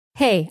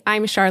Hey,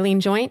 I'm Charlene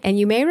Joint, and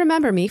you may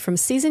remember me from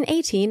season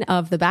 18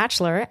 of The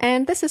Bachelor,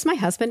 and this is my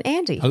husband,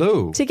 Andy.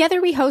 Hello.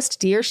 Together we host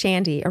Dear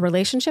Shandy, a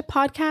relationship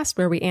podcast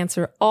where we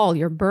answer all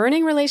your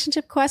burning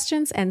relationship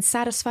questions and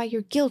satisfy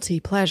your guilty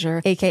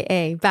pleasure,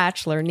 aka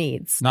Bachelor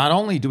needs. Not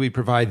only do we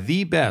provide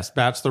the best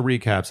Bachelor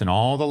recaps in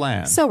all the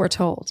land, So we're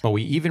told. but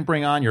we even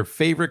bring on your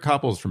favorite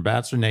couples from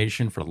Bachelor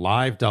Nation for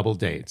live double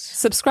dates.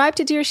 Subscribe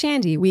to Dear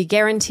Shandy. We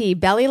guarantee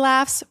belly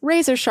laughs,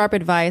 razor sharp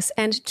advice,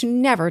 and to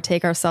never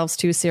take ourselves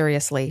too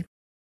seriously.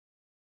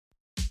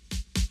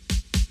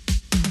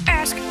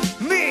 Ask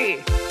me,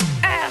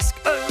 ask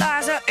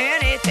Iliza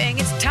anything.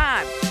 It's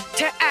time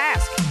to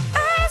ask.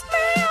 Ask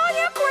me all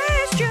your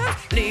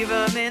questions. Leave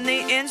them in the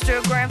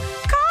Instagram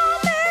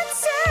comment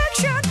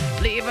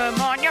section. Leave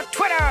them on your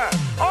Twitter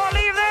or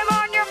leave them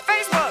on your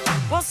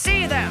Facebook. We'll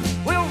see them,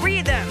 we'll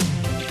read them,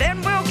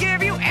 then we'll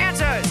give you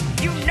answers.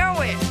 You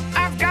know it,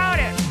 I've got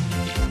it.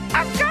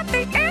 I've got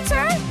the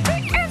answer,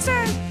 the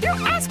answer. You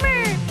ask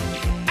me,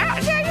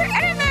 I'll tell you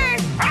anything.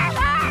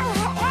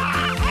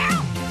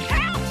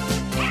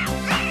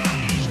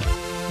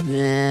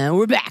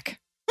 We're back.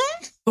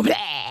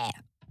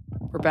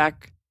 We're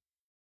back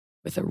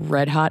with a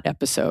red hot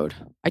episode.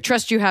 I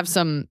trust you have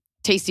some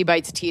tasty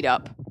bites teed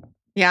up.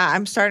 Yeah,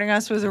 I'm starting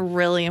us with a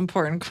really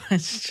important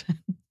question.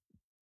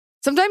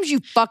 Sometimes you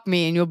fuck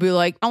me and you'll be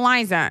like,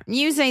 Iliza,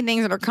 you say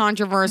things that are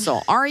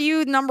controversial. Are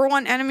you number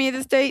one enemy of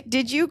the state?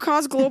 Did you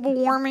cause global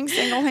warming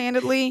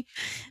single-handedly?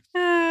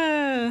 All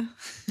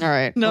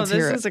right. No,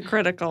 this is a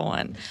critical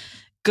one.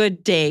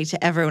 Good day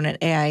to everyone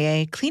at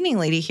AIA. Cleaning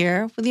lady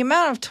here. With the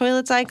amount of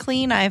toilets I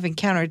clean, I have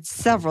encountered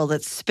several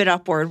that spit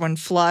upward when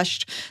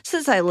flushed.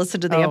 Since I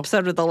listened to the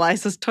episode with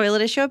Eliza's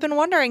toilet issue, I've been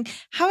wondering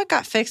how it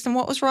got fixed and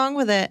what was wrong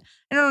with it.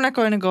 I know I'm not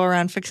going to go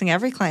around fixing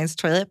every client's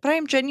toilet, but I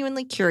am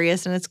genuinely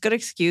curious, and it's a good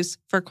excuse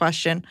for a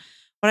question.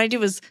 What I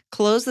do is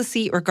close the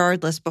seat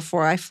regardless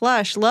before I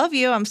flush. Love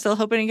you. I'm still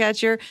hoping to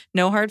catch your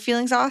No Hard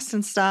Feelings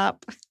Austin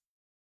stop.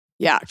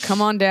 Yeah,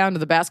 come on down to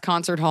the Bass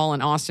Concert Hall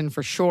in Austin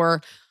for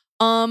sure.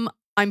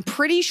 I'm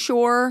pretty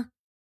sure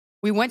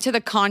we went to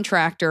the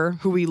contractor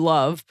who we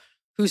love,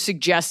 who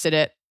suggested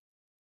it.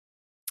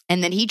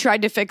 And then he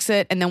tried to fix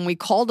it. And then we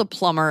called a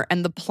plumber,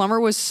 and the plumber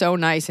was so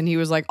nice. And he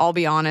was like, I'll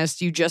be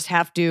honest, you just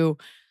have to,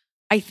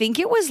 I think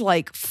it was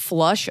like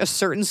flush a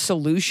certain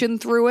solution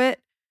through it.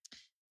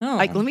 Oh.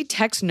 Like, let me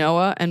text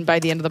Noah, and by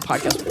the end of the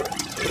podcast.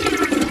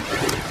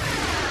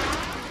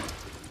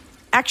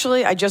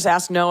 Actually, I just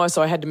asked Noah,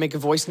 so I had to make a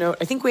voice note.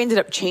 I think we ended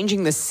up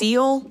changing the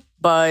seal,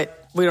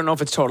 but we don't know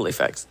if it's totally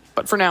fixed.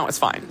 But for now, it's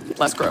fine.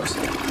 Less gross.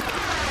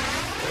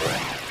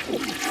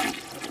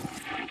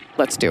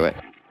 Let's do it.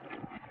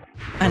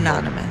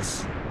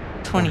 Anonymous,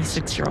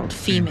 26-year-old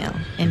female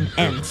in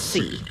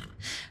NC.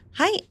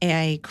 Hi,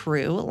 AIA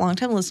crew.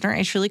 Longtime listener,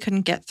 I truly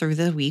couldn't get through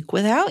the week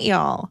without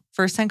y'all.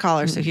 First-time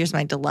caller, so here's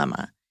my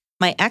dilemma.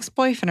 My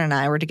ex-boyfriend and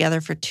I were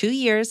together for 2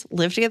 years,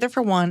 lived together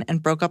for 1,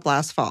 and broke up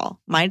last fall.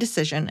 My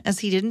decision, as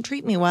he didn't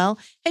treat me well,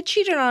 had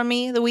cheated on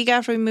me the week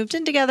after we moved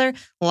in together,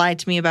 lied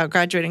to me about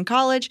graduating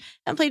college,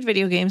 and played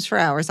video games for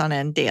hours on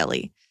end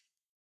daily.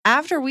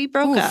 After we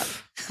broke up,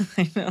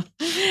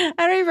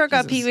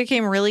 he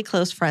became really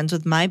close friends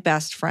with my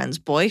best friend's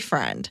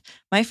boyfriend.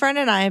 My friend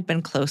and I have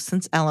been close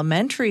since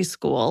elementary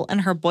school,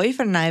 and her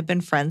boyfriend and I have been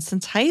friends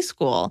since high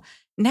school.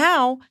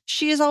 Now,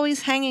 she is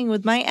always hanging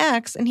with my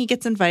ex, and he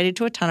gets invited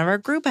to a ton of our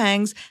group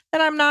hangs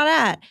that I'm not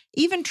at,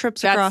 even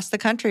trips across the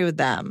country with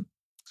them.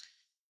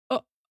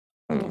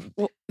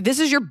 Well, this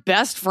is your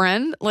best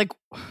friend? Like,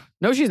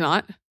 no, she's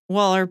not.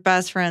 Well, her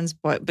best friend's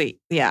boy, but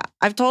yeah.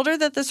 I've told her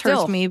that this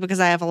hurts me because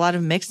I have a lot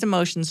of mixed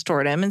emotions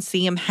toward him, and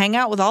seeing him hang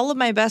out with all of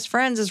my best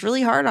friends is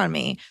really hard on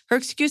me. Her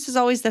excuse is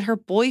always that her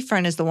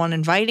boyfriend is the one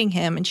inviting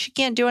him, and she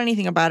can't do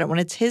anything about it when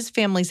it's his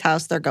family's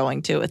house they're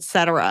going to,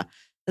 etc.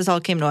 This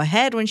all came to a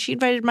head when she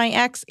invited my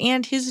ex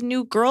and his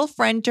new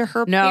girlfriend to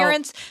her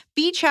parents'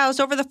 beach house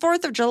over the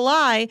 4th of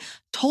July,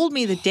 told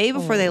me the day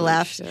before they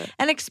left,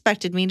 and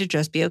expected me to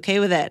just be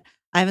okay with it.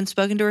 I haven't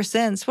spoken to her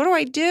since. What do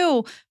I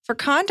do? For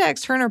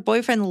context, her and her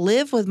boyfriend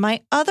live with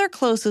my other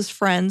closest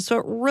friends, so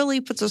it really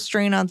puts a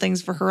strain on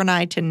things for her and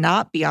I to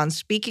not be on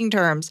speaking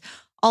terms.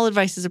 All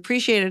advice is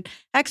appreciated.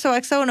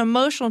 XOXO, an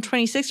emotional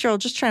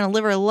 26-year-old just trying to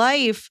live her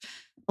life.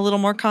 A little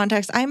more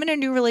context. I'm in a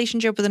new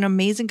relationship with an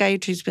amazing guy who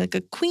treats me like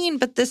a queen,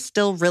 but this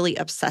still really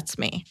upsets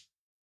me.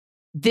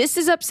 This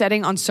is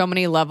upsetting on so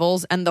many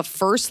levels. And the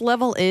first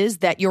level is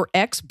that your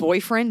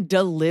ex-boyfriend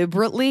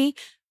deliberately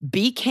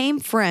became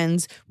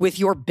friends with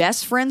your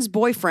best friend's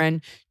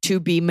boyfriend to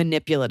be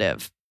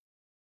manipulative.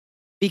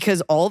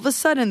 Because all of a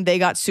sudden they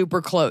got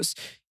super close.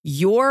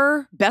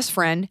 Your best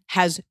friend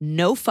has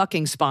no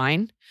fucking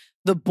spine.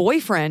 The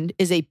boyfriend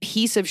is a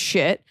piece of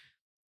shit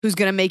who's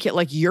going to make it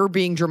like you're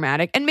being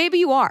dramatic. And maybe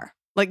you are.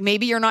 Like,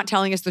 maybe you're not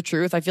telling us the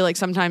truth. I feel like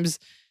sometimes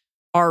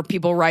our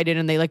people write in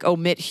and they like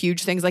omit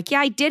huge things like, yeah,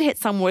 I did hit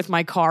someone with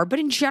my car, but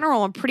in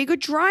general, I'm a pretty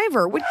good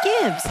driver. What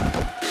gives?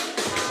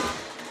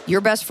 Your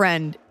best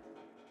friend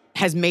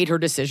has made her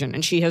decision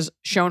and she has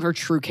shown her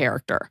true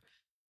character.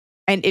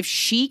 And if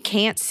she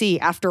can't see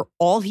after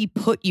all he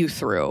put you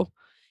through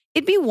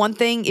it'd be one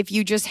thing if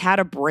you just had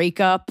a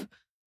breakup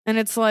and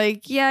it's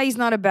like, yeah, he's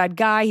not a bad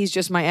guy. He's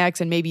just my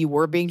ex. And maybe you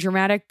were being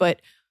dramatic.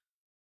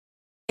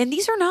 And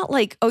these are not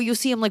like, oh, you'll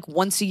see him like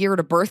once a year at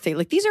a birthday.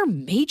 Like these are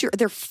major.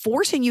 They're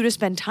forcing you to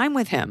spend time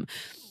with him.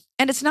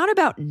 And it's not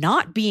about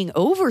not being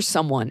over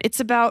someone. It's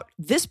about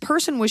this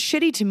person was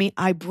shitty to me.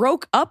 I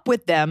broke up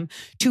with them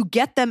to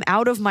get them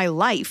out of my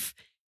life.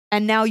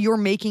 And now you're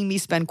making me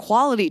spend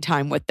quality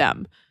time with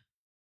them.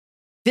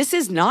 This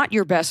is not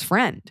your best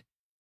friend.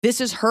 This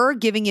is her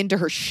giving into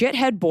her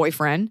shithead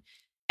boyfriend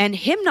and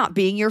him not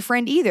being your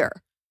friend either.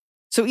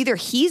 So either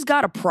he's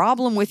got a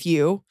problem with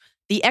you,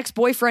 the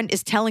ex-boyfriend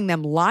is telling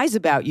them lies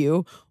about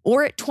you,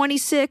 or at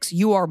 26,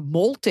 you are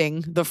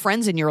molting the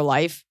friends in your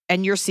life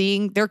and you're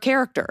seeing their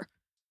character.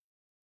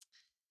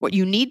 What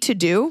you need to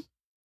do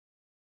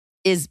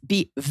is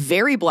be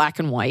very black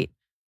and white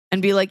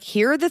and be like,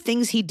 here are the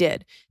things he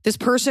did. This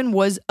person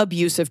was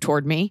abusive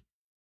toward me.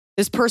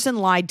 This person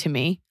lied to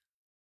me.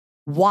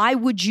 Why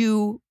would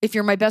you, if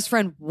you're my best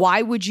friend,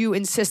 why would you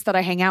insist that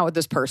I hang out with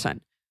this person?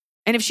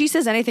 And if she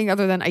says anything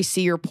other than, I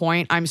see your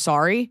point, I'm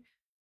sorry,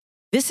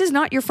 this is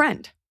not your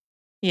friend.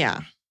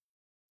 Yeah.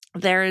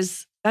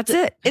 That's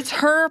it. It's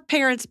her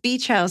parents'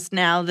 beach house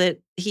now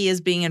that he is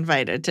being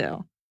invited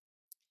to.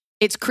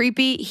 It's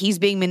creepy. He's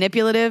being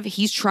manipulative.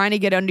 He's trying to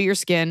get under your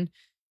skin.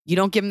 You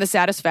don't give him the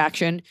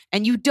satisfaction,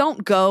 and you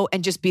don't go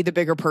and just be the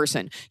bigger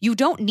person. You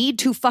don't need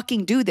to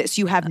fucking do this.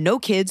 You have no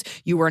kids.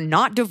 You are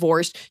not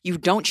divorced. You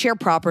don't share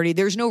property.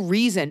 There's no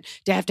reason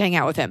to have to hang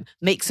out with him.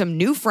 Make some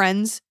new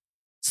friends,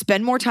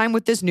 spend more time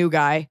with this new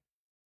guy,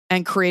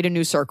 and create a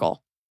new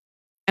circle.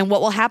 And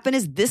what will happen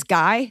is this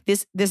guy,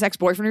 this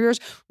ex-boyfriend of yours,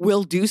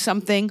 will do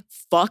something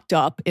fucked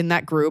up in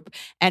that group.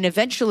 And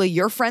eventually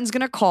your friend's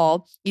going to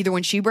call either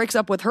when she breaks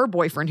up with her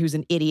boyfriend, who's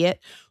an idiot,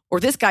 or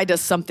this guy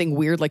does something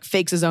weird, like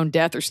fakes his own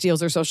death or steals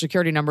their social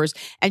security numbers,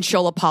 and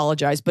she'll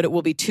apologize, but it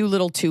will be too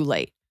little too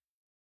late.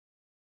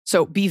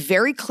 So be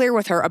very clear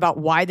with her about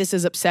why this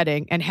is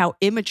upsetting and how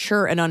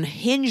immature and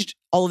unhinged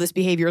all of this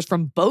behavior is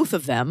from both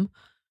of them.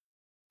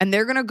 And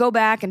they're going to go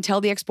back and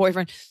tell the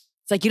ex-boyfriend,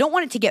 it's like, you don't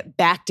want it to get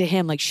back to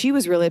him. Like, she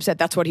was really upset.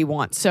 That's what he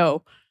wants.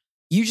 So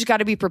you just got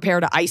to be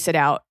prepared to ice it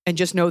out and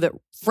just know that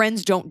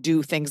friends don't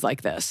do things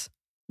like this.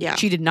 Yeah.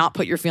 She did not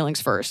put your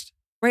feelings first.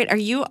 Right. Are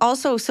you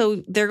also, so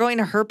they're going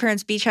to her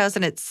parents' beach house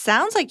and it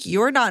sounds like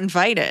you're not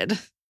invited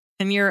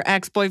and your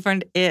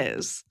ex-boyfriend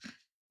is.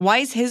 Why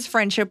is his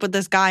friendship with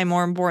this guy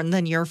more important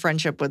than your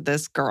friendship with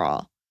this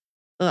girl?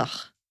 Ugh.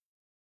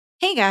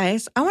 Hey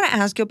guys, I want to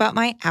ask you about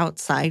my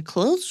outside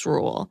clothes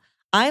rule.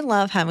 I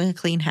love having a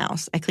clean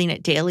house. I clean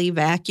it daily,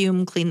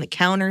 vacuum, clean the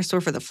counters,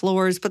 sort for the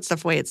floors, put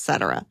stuff away,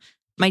 etc.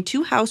 My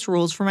 2 house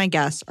rules for my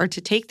guests are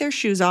to take their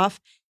shoes off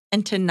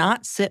and to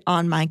not sit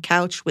on my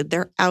couch with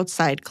their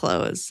outside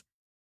clothes.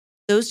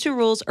 Those 2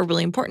 rules are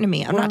really important to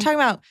me. I'm not talking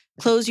about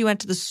clothes you went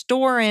to the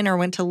store in or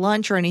went to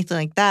lunch or anything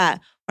like that.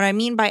 What I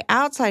mean by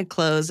outside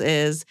clothes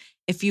is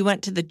if you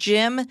went to the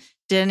gym,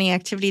 did any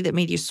activity that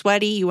made you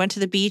sweaty, you went to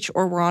the beach,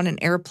 or were on an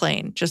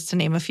airplane, just to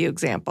name a few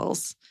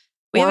examples.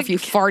 Or if you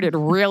farted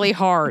really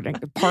hard and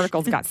the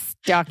particles got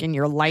stuck in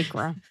your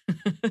lycra.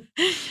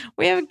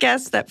 We have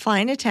guests that fly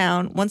into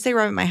town. Once they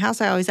arrive at my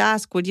house, I always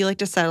ask, would you like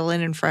to settle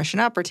in and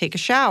freshen up or take a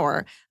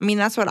shower? I mean,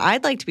 that's what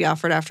I'd like to be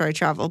offered after I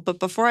travel. But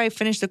before I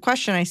finish the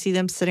question, I see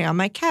them sitting on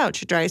my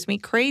couch. It drives me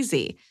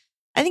crazy.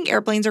 I think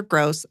airplanes are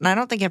gross, and I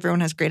don't think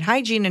everyone has great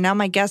hygiene. And now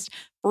my guest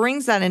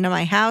brings that into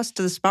my house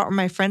to the spot where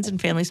my friends and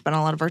family spend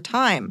a lot of our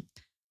time.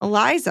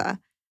 Iliza,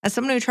 as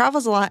someone who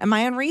travels a lot, am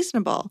I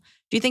unreasonable?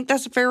 Do you think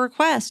that's a fair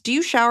request? Do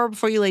you shower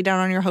before you lay down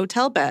on your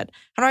hotel bed?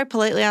 How do I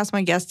politely ask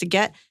my guests to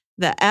get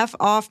the F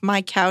off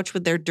my couch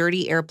with their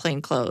dirty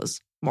airplane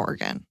clothes?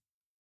 Morgan.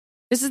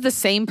 This is the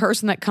same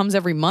person that comes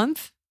every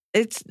month?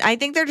 I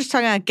think they're just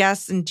talking about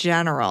guests in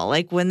general.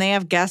 Like when they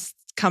have guests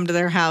come to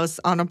their house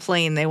on a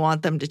plane, they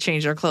want them to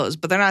change their clothes.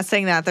 But they're not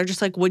saying that. They're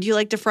just like, would you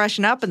like to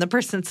freshen up? And the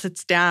person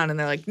sits down and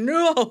they're like,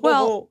 no.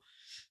 Well,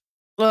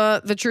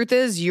 the truth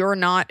is you're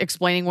not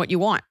explaining what you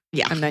want.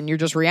 Yeah. And then you're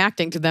just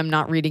reacting to them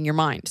not reading your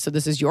mind. So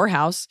this is your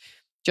house.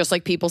 Just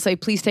like people say,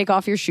 please take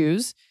off your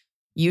shoes.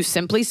 You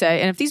simply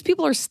say, and if these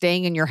people are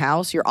staying in your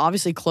house, you're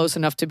obviously close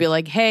enough to be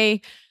like,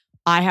 hey,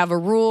 I have a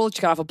rule.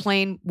 Just got off a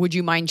plane. Would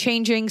you mind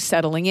changing,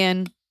 settling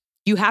in?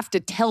 You have to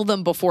tell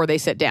them before they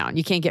sit down.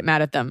 You can't get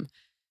mad at them.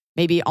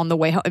 Maybe on the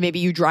way home, maybe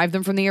you drive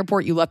them from the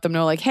airport. You let them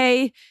know like,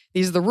 hey,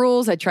 these are the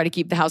rules. I try to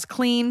keep the house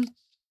clean.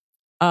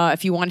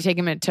 If you want to take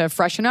a minute to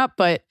freshen up,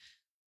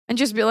 and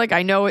just be like,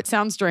 I know it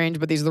sounds strange,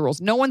 but these are the rules.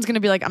 No one's going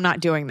to be like, I'm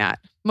not doing that.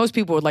 Most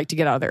people would like to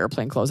get out of their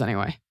airplane clothes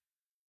anyway.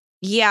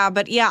 Yeah,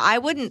 but I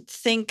wouldn't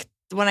think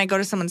when I go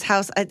to someone's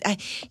house.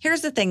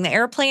 Here's the thing. The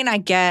airplane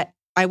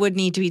I would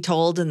need to be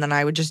told and then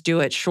I would just do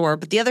it, sure.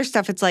 But the other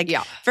stuff, it's like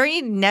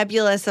very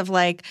nebulous of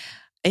like,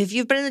 if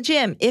you've been in the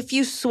gym, if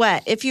you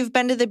sweat, if you've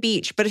been to the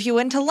beach, but if you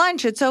went to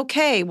lunch, it's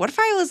okay. What if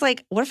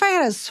I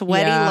had a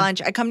sweaty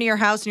lunch? I come to your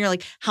house and you're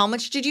like, how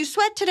much did you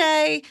sweat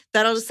today?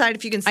 That'll decide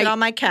if you can sit on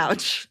my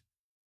couch.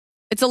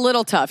 It's a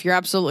little tough. You're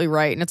absolutely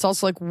right. And it's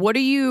also like, what are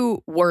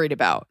you worried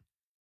about?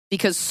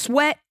 Because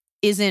sweat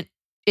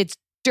it's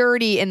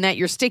dirty and that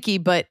you're sticky,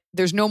 but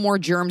there's no more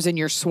germs in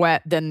your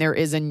sweat than there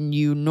is in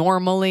you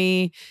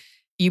normally.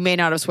 You may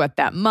not have sweat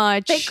that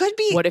much. They could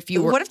be. What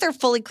if they're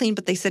fully clean,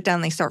 but they sit down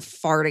and they start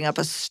farting up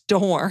a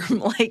storm?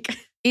 Like,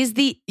 then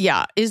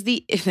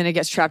it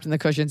gets trapped in the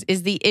cushions.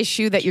 Is the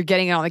issue that you're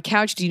getting it on the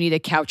couch? Do you need a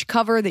couch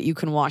cover that you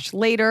can wash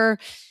later?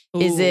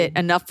 Ooh. Is it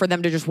enough for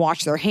them to just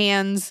wash their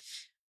hands?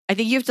 I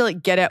think you have to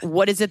like get at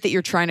what is it that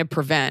you're trying to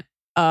prevent.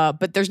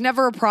 But there's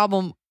never a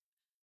problem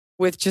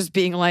with just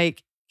being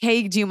like,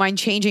 hey, do you mind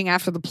changing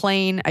after the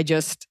plane?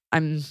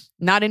 I'm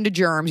not into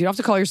germs. You don't have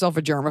to call yourself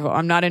a germaphobe.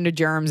 I'm not into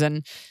germs,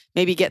 and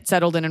maybe get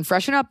settled in and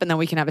freshen up, and then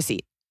we can have a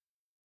seat.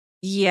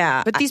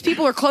 Yeah. But these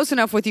people are close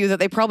enough with you that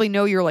they probably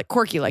know you're like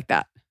quirky like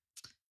that.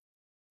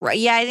 Right.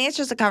 Yeah, I think it's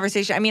just a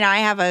conversation. I mean, I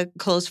have a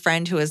close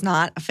friend who is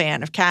not a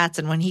fan of cats.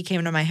 And when he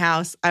came to my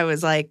house, I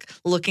was like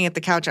looking at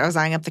the couch. I was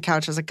eyeing up the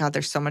couch. I was like, God,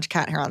 there's so much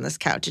cat hair on this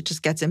couch. It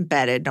just gets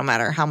embedded no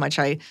matter how much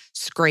I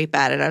scrape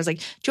at it. I was like,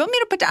 do you want me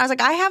to put down? I was like,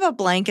 I have a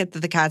blanket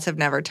that the cats have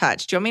never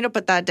touched. Do you want me to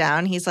put that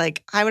down? He's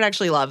like, I would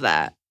actually love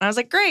that. And I was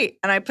like, great.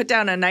 And I put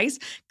down a nice,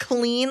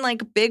 clean,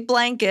 like big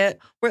blanket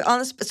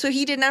so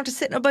he didn't have to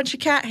sit in a bunch of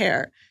cat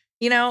hair.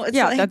 You know,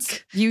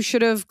 it's you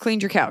should have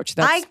cleaned your couch.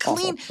 That's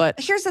awful, but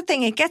here's the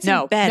thing, it gets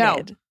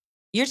embedded. No.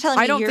 You're telling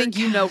me I don't think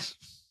you know,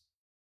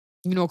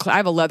 I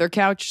have a leather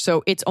couch,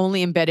 so it's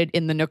only embedded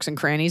in the nooks and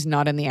crannies,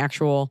 not in the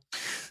actual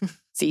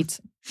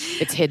seats.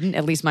 It's hidden.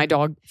 At least my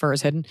dog fur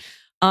is hidden.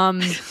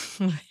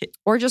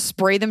 Or just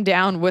spray them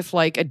down with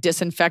like a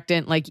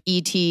disinfectant, like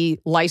ET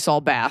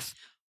Lysol bath.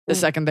 The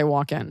second they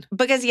walk in.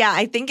 Because,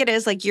 I think it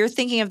is like you're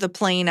thinking of the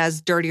plane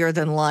as dirtier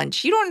than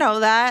lunch. You don't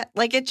know that.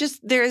 Like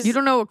you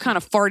don't know what kind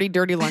of farty,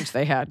 dirty lunch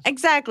they had.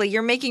 Exactly.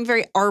 You're making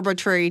very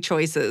arbitrary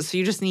choices. So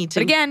you just need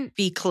to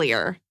be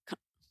clear.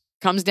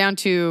 Comes down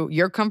to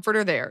your comfort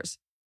or theirs.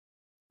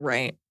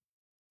 Right.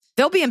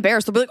 They'll be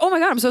embarrassed. They'll be like, oh my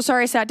God, I'm so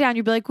sorry I sat down.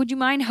 You'd be like, would you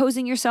mind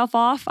hosing yourself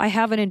off? I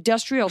have an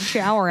industrial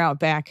shower out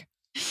back.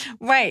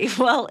 Right.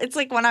 Well, it's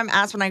like when I'm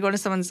asked when I go to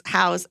someone's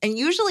house, and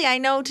usually I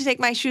know to take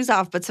my shoes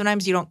off, but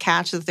sometimes you don't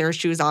catch that they're a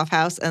shoes off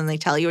house and they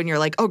tell you and you're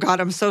like, oh God,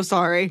 I'm so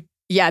sorry.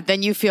 Yeah,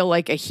 then you feel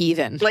like a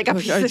heathen. Like a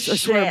piece of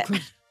shit.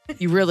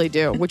 You really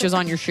do, which is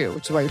on your shoe,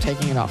 which is why you're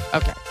taking it off.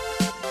 Okay.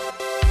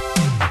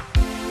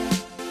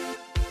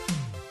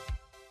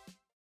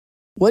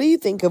 What do you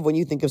think of when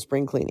you think of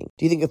spring cleaning?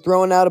 Do you think of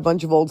throwing out a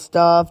bunch of old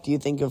stuff? Do you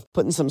think of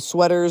putting some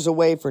sweaters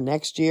away for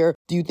next year?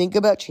 Do you think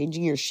about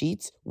changing your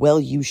sheets? Well,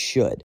 you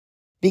should.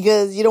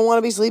 Because you don't want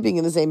to be sleeping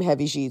in the same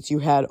heavy sheets you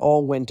had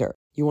all winter.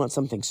 You want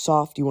something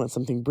soft. You want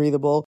something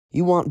breathable.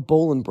 You want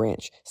Boll &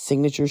 Branch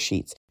signature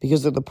sheets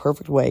because they're the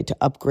perfect way to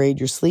upgrade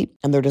your sleep,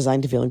 and they're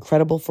designed to feel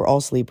incredible for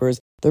all sleepers.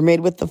 They're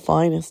made with the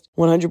finest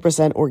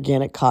 100%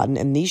 organic cotton,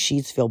 and these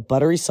sheets feel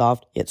buttery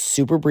soft, yet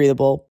super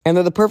breathable, and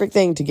they're the perfect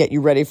thing to get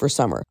you ready for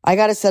summer. I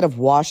got a set of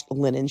washed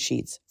linen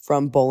sheets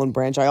from Boll &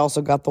 Branch. I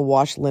also got the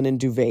washed linen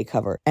duvet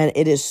cover, and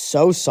it is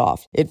so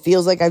soft. It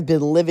feels like I've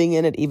been living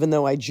in it even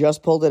though I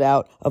just pulled it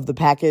out of the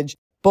package.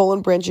 Boll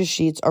 & Branch's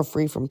sheets are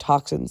free from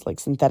toxins like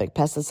synthetic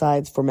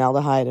pesticides,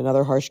 formaldehyde, and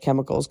other harsh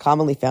chemicals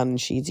commonly found in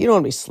sheets. You don't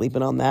want to be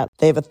sleeping on that.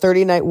 They have a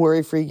 30-night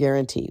worry-free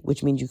guarantee,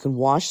 which means you can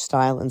wash,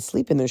 style, and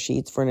sleep in their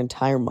sheets for an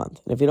entire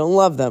month. And if you don't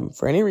love them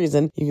for any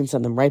reason, you can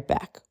send them right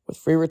back with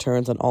free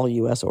returns on all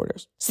U.S.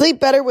 orders. Sleep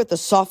better with the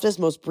softest,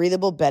 most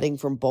breathable bedding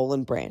from Boll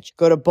 & Branch.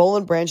 Go to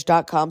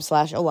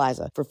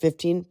bollandbranch.com/Iliza for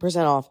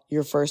 15% off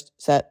your first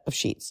set of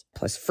sheets.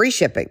 Plus free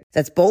shipping.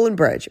 That's Boll &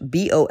 Branch,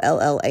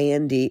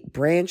 BOLLAND,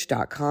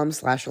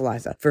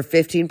 branch.com/Iliza for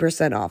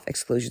 15% off.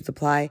 Exclusions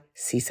apply.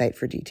 See site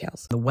for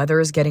details. The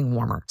weather is getting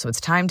warmer, so it's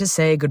time to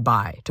say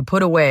goodbye, to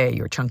put away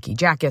your chunky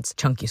jackets,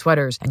 chunky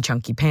sweaters, and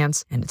chunky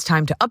pants, and it's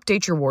time to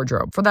update your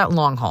wardrobe for that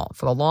long haul,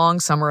 for the long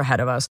summer ahead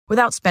of us,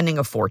 without spending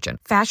a fortune.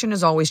 Fashion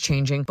is always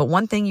changing, but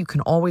one thing you can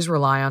always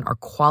rely on are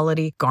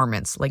quality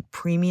garments like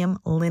premium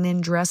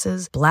linen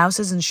dresses,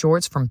 blouses and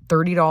shorts from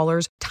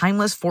 $30,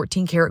 timeless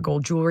 14-karat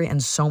gold jewelry,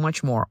 and so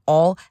much more,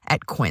 all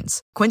at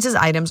Quince. Quince's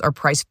items are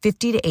priced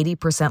 50 to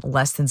 80%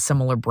 less than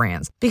similar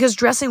brands, because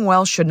dressing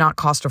well should not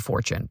cost a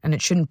fortune, and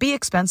it shouldn't be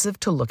expensive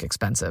to look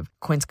expensive.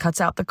 Quince cuts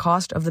out the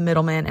cost of the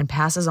middleman and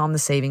passes on the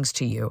savings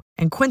to you.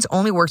 And Quince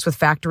only works with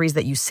factories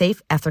that use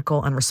safe,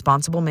 ethical, and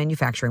responsible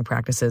manufacturing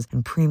practices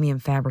and premium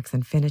fabrics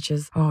and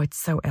finishes. Oh, it's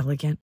so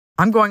elegant.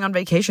 I'm going on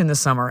vacation this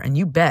summer, and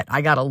you bet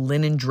I got a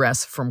linen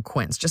dress from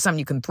Quince. Just something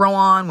you can throw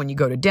on when you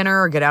go to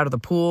dinner or get out of the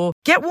pool.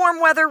 Get warm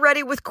weather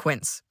ready with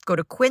Quince. Go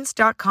to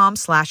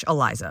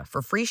quince.com/Iliza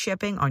for free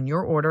shipping on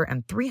your order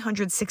and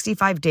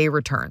 365-day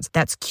returns.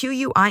 That's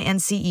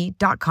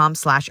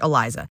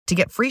QUINCE.com/Iliza to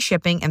get free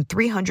shipping and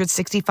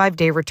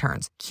 365-day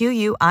returns.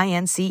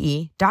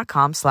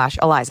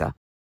 QUINCE.com/Iliza.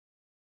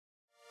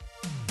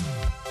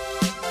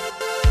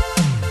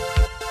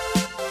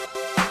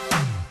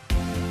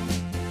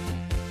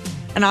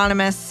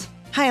 Anonymous.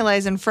 Hi,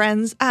 Iliza and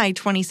friends. I,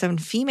 27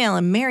 female,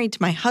 am married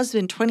to my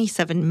husband,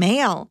 27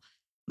 male.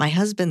 My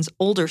husband's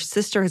older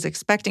sister is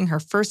expecting her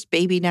first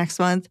baby next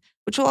month,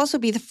 which will also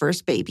be the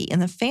first baby in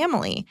the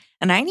family.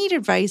 And I need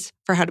advice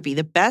for how to be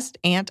the best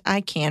aunt I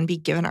can be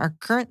given our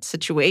current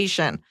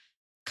situation.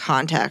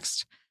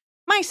 Context.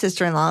 My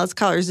sister-in-law, let's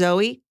call her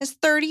Zoe, is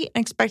 30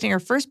 and expecting her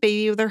first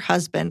baby with her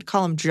husband,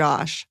 call him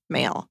Josh,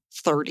 male,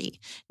 30,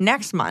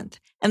 next month,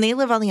 and they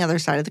live on the other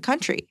side of the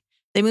country.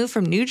 They moved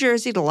from New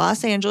Jersey to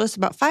Los Angeles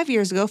about 5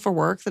 years ago for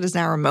work that is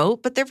now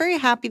remote, but they're very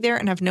happy there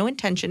and have no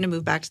intention to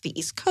move back to the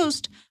East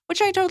Coast,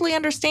 which I totally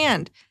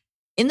understand.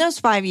 In those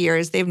 5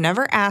 years, they've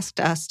never asked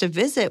us to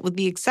visit with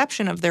the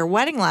exception of their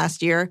wedding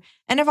last year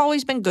and have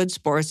always been good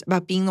sports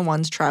about being the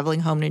ones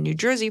traveling home to New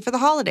Jersey for the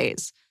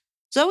holidays.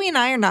 Zoe and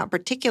I are not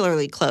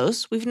particularly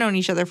close. We've known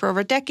each other for over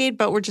a decade,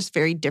 but we're just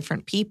very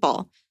different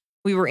people.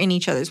 We were in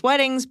each other's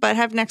weddings, but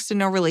have next to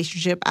no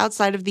relationship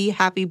outside of the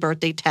happy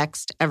birthday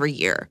text every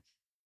year.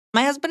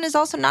 My husband is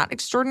also not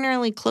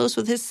extraordinarily close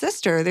with his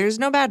sister. There's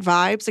no bad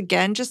vibes,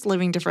 again, just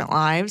living different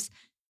lives.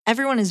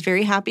 Everyone is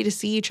very happy to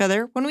see each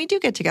other when we do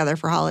get together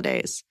for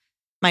holidays.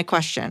 My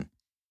question,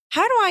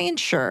 how do I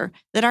ensure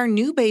that our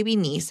new baby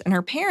niece and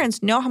her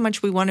parents know how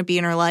much we want to be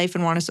in her life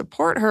and want to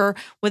support her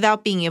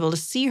without being able to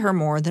see her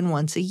more than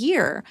once a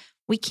year?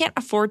 We can't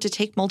afford to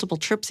take multiple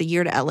trips a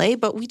year to LA,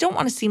 but we don't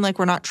want to seem like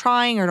we're not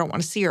trying or don't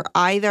want to see her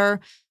either.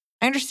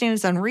 I understand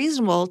it's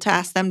unreasonable to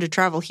ask them to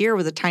travel here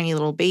with a tiny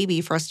little baby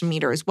for us to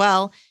meet her as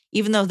well,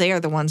 even though they are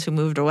the ones who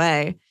moved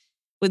away.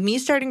 With me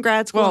starting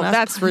grad school... Well,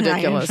 that's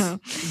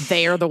ridiculous.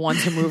 They are the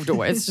ones who moved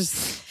away. It's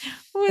just...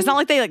 It's not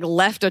like they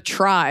left a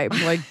tribe.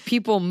 Like,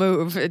 people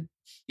move.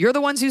 You're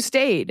the ones who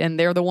stayed, and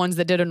they're the ones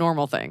that did a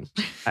normal thing.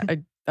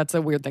 That's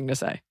a weird thing to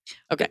say.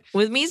 Okay.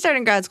 With me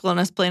starting grad school and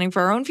us planning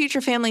for our own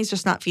future family is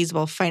just not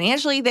feasible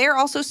financially. They're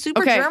also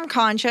super germ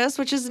conscious,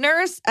 which as a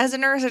nurse, I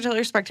totally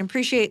respect and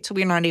appreciate. So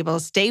we're not able to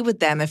stay with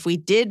them if we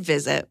did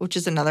visit, which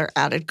is another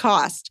added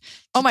cost.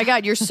 Oh my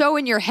God, you're so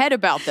in your head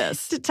about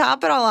this. To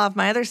top it all off,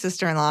 my other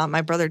sister-in-law,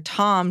 my brother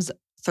Tom's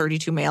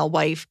 32 male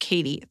wife,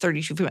 Katie,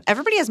 32 female.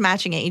 Everybody has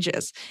matching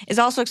ages, is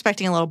also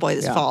expecting a little boy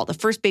this fall. The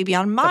first baby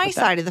on my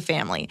side of the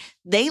family.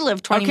 They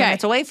live 20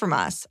 minutes away from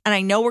us. And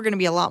I know we're going to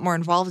be a lot more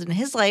involved in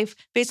his life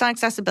based on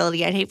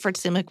accessibility. I'd hate for it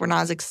to seem like we're not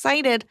as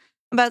excited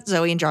about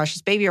Zoe and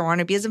Josh's baby or want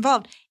to be as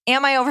involved.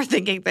 Am I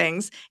overthinking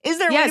things? Is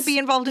there a way to be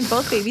involved in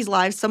both babies'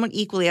 lives, someone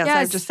equally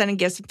outside of just sending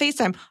gifts and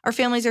FaceTime? Our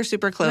families are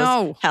super close.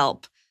 No.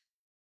 Help.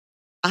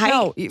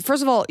 No.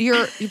 First of all,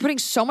 you're putting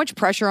so much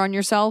pressure on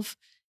yourself.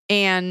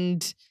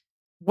 And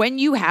when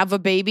you have a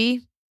baby,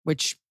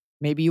 which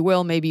maybe you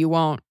will, maybe you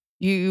won't,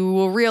 you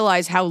will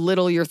realize how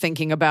little you're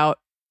thinking about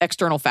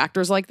external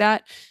factors like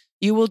that.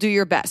 You will do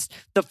your best.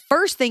 The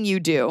first thing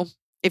you do,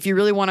 if you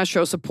really want to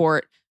show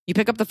support, you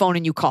pick up the phone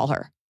and you call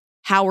her.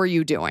 How are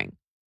you doing?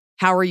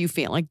 How are you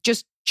feeling?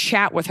 Just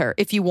chat with her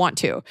if you want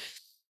to.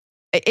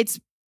 I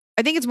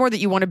think it's more that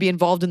you want to be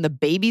involved in the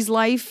baby's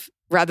life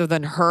rather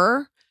than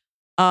her.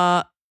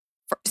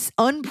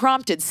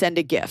 Unprompted, send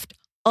a gift.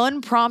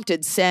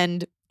 Unprompted,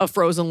 send a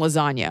frozen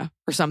lasagna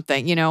or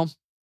something,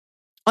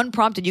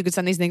 Unprompted, you could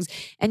send these things.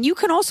 And you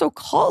can also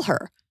call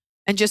her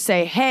and just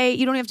say, hey,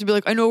 you don't have to be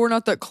like, I know we're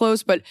not that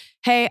close, but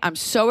hey, I'm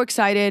so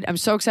excited. I'm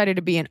so excited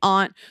to be an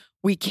aunt.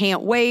 We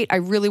can't wait. I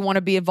really want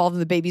to be involved in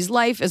the baby's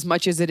life as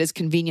much as it is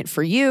convenient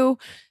for you.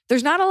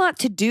 There's not a lot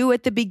to do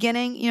at the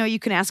beginning. You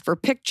can ask for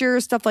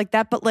pictures, stuff like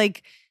that, but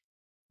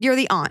you're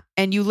the aunt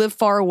and you live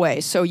far away.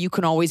 So you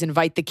can always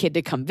invite the kid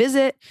to come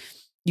visit.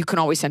 You can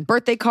always send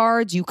birthday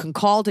cards. You can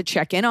call to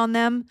check in on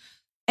them.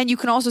 And you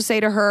can also say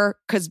to her,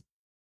 because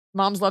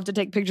moms love to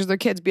take pictures of their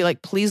kids, be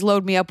like, please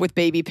load me up with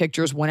baby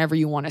pictures whenever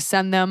you want to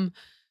send them.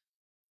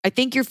 I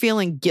think you're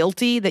feeling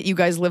guilty that you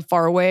guys live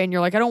far away and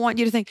you're like, I don't want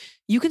you to think.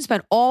 You can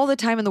spend all the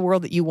time in the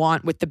world that you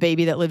want with the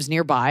baby that lives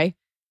nearby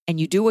and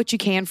you do what you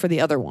can for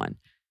the other one.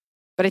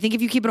 But I think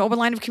if you keep an open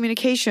line of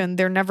communication,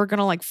 they're never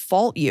going to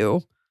fault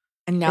you.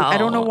 No. I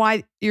don't know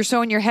why you're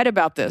so in your head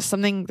about this.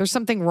 There's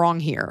something wrong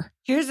here.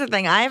 Here's the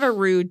thing. I have a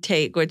rude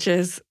take, which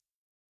is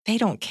they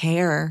don't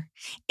care.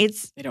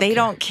 They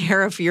don't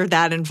care if you're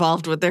that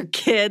involved with their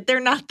kid.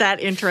 They're not that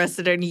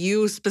interested in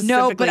you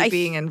specifically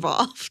being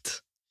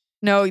involved.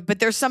 No, but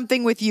there's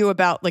something with you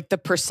about the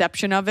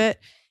perception of it.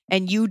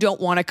 And you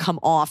don't want to come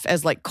off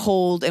as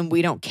cold and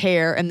we don't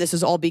care. And this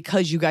is all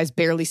because you guys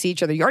barely see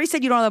each other. You already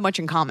said you don't have that much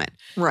in common.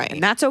 Right.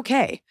 And that's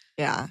okay.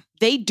 Yeah.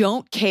 They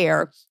don't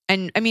care.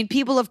 And I mean,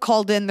 people have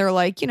called in. They're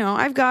like,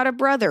 I've got a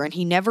brother and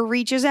he never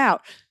reaches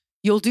out.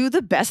 You'll do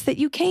the best that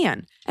you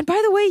can. And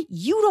by the way,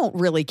 you don't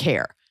really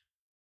care.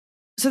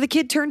 So the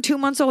kid turned 2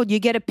 months old. You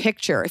get a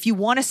picture. If you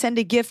want to send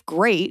a gift,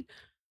 great.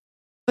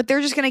 But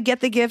they're just going to get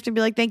the gift and be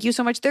like, thank you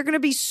so much. They're going to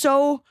be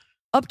so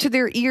up to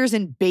their ears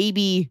in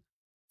baby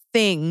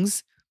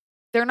things.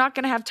 They're not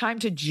going to have time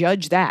to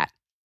judge that.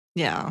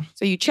 Yeah.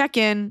 So you check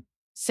in,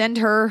 send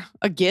her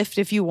a gift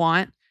if you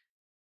want.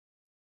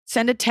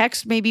 Send a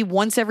text maybe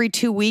once every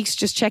 2 weeks,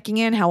 just checking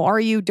in. How are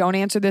you? Don't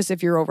answer this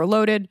if you're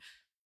overloaded.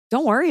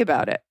 Don't worry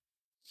about it.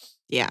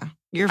 Yeah,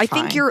 you're fine. I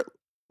think you're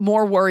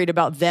more worried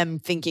about them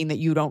thinking that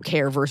you don't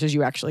care versus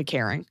you actually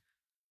caring.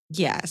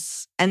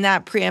 Yes. And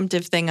that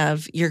preemptive thing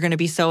of you're going to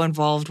be so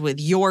involved with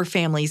your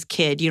family's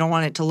kid. You don't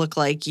want it to look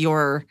like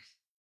you're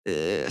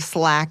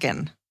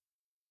slacking.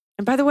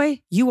 And by the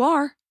way, you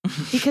are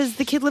because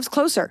the kid lives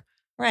closer.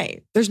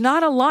 Right. There's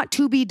not a lot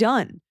to be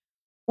done.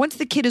 Once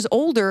the kid is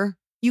older,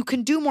 You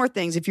can do more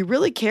things. If you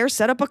really care,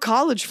 set up a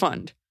college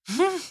fund.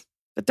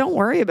 But don't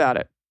worry about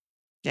it.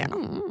 Yeah.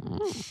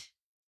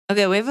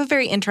 Okay, we have a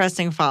very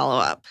interesting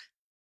follow-up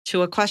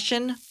to a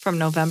question from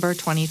November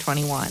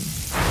 2021.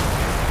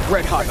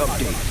 Red hot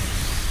update.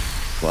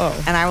 Whoa.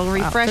 And I will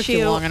refresh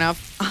you long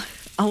enough.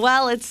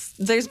 Well,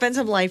 there's been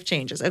some life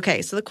changes.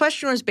 Okay, so the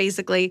question was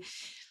basically,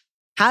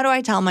 how do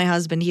I tell my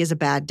husband he is a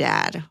bad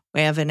dad?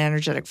 We have an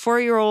energetic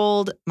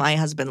 4-year-old. My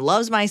husband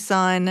loves my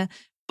son,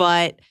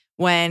 but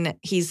when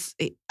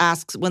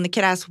the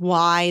kid asks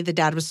why the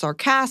dad was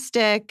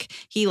sarcastic,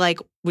 he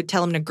would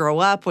tell him to grow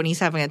up when he's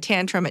having a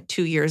tantrum at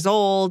 2 years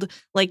old.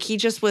 He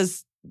just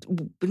was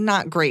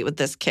not great with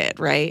this kid,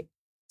 right?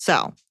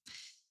 So,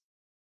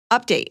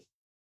 update.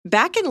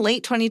 Back in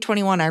late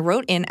 2021, I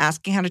wrote in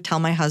asking how to tell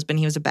my husband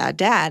he was a bad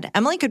dad.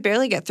 Emily could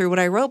barely get through what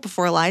I wrote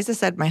before Iliza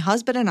said, my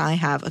husband and I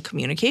have a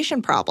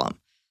communication problem.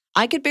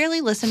 I could barely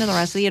listen to the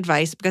rest of the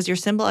advice because your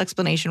simple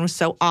explanation was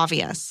so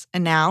obvious.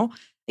 And now,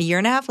 a year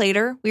and a half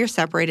later, we are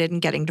separated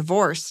and getting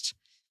divorced.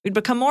 We'd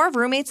become more of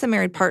roommates than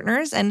married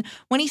partners. And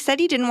when he said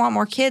he didn't want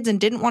more kids and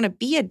didn't want to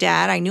be a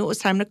dad, I knew it was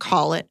time to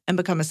call it and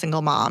become a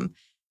single mom.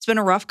 It's been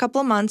a rough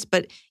couple of months,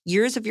 but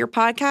years of your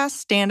podcast,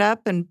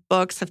 stand-up, and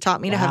books have taught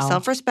me to have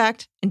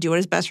self-respect and do what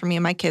is best for me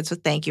and my kids. So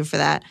thank you for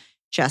that,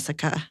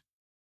 Jessica.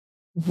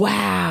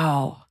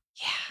 Wow.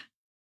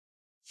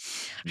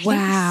 Yeah.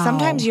 Wow.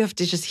 Sometimes you have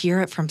to just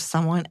hear it from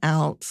someone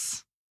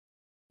else.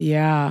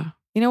 Yeah.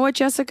 You know what,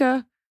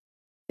 Jessica?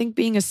 I think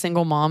being a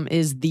single mom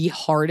is the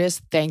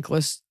hardest,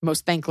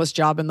 most thankless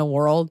job in the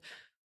world.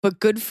 But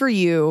good for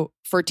you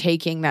for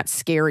taking that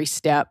scary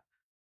step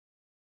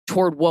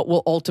toward what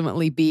will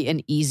ultimately be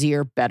an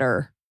easier,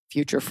 better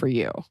future for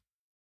you.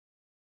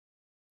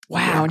 Wow.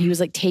 Yeah. And he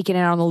was taking it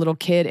out on the little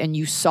kid, and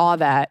you saw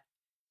that.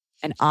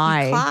 And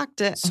I clocked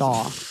it.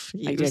 Saw.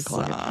 I did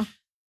clock it.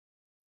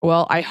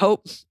 Well, I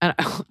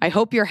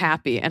hope you're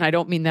happy. And I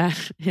don't mean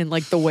that in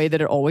the way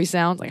that it always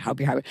sounds. I hope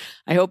you're happy.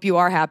 I hope you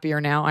are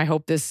happier now. I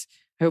hope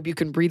you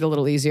can breathe a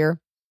little easier.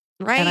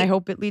 Right. And I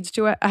hope it leads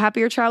to a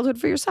happier childhood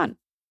for your son.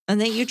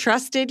 And that you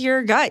trusted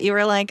your gut. You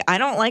were like, I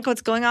don't like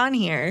what's going on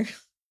here.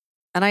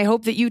 And I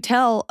hope that you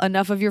tell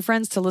enough of your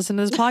friends to listen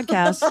to this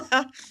podcast.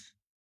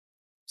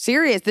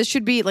 Serious. This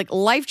should be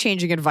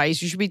life-changing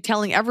advice. You should be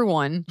telling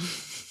everyone,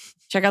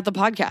 check out the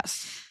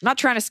podcast. I'm not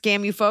trying to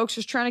scam you folks.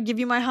 Just trying to give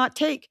you my hot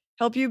take.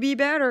 Help you be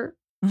better.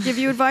 Give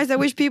you advice I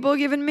wish people had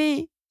given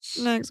me.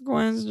 Next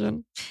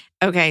question.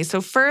 Okay,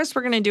 so first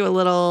we're going to do a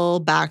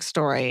little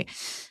backstory.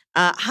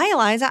 Hi,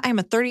 Iliza. I'm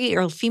a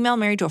 38-year-old female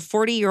married to a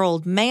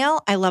 40-year-old male.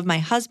 I love my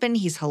husband.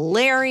 He's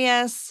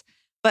hilarious.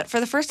 But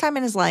for the first time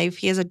in his life,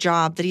 he has a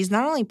job that he's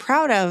not only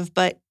proud of,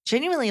 but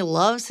genuinely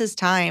loves his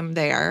time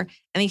there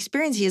and the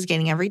experience he is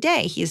gaining every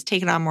day. He has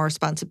taken on more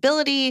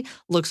responsibility,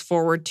 looks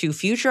forward to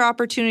future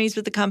opportunities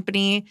with the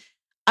company.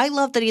 I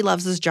love that he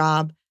loves his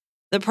job.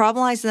 The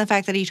problem lies in the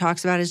fact that he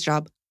talks about his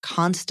job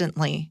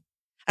constantly.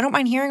 I don't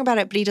mind hearing about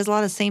it, but he does a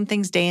lot of the same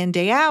things day in,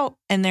 day out,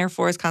 and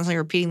therefore is constantly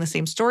repeating the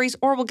same stories,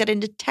 or we'll get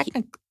into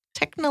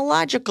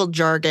technological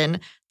jargon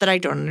that I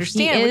don't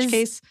understand, in which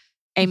case...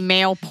 a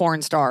male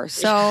porn star.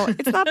 So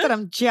it's not that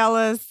I'm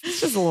jealous.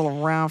 It's just a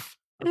little rough.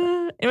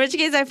 In which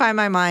case I find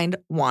my mind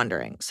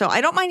wandering. So I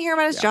don't mind hearing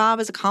about his job,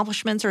 his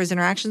accomplishments, or his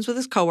interactions with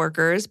his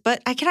coworkers,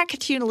 but I cannot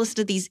continue to listen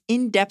to these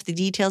in-depth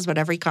details about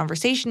every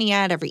conversation he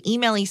had, every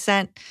email he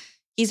sent.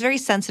 He's very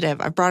sensitive.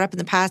 I've brought up in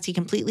the past he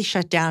completely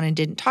shut down and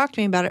didn't talk to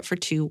me about it for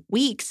 2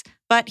 weeks,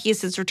 but he has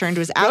since returned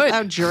to his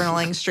out-loud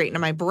journaling straight into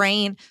my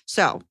brain.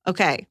 So,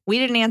 okay, we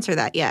didn't answer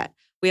that yet.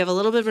 We have a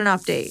little bit of an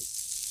update.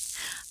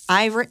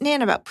 I've written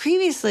in about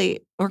previously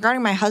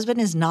regarding my husband,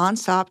 his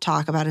nonstop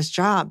talk about his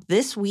job.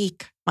 This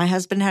week, my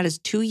husband had his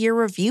 2-year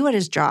review at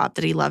his job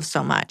that he loves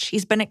so much.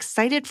 He's been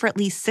excited for at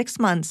least 6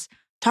 months,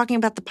 talking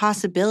about the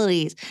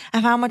possibilities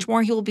of how much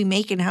more he will be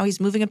making, how he's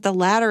moving up the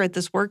ladder at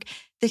this work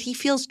that he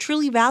feels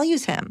truly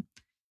values him.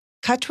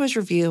 Cut to his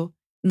review,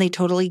 and they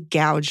totally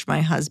gouged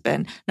my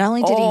husband. Not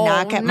only did he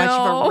not get much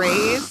of a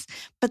raise,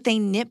 but they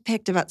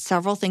nitpicked about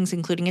several things,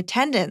 including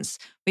attendance.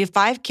 We have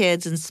 5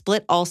 kids and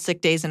split all sick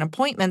days and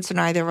appointments, so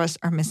neither of us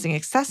are missing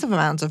excessive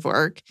amounts of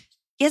work.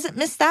 He hasn't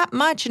missed that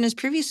much, and his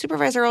previous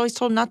supervisor always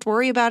told him not to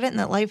worry about it and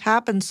that life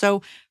happens.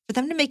 So for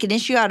them to make an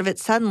issue out of it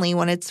suddenly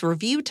when it's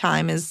review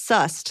time is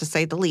sus, to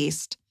say the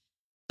least.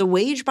 The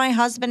wage my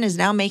husband is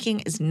now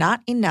making is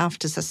not enough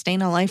to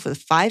sustain a life with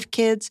 5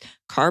 kids,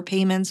 car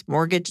payments,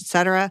 mortgage,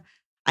 etc.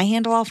 I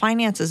handle all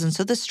finances, and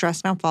so the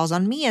stress now falls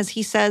on me as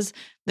he says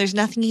there's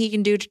nothing he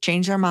can do to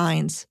change their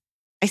minds.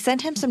 I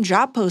sent him some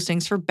job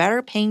postings for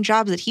better paying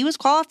jobs that he was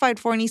qualified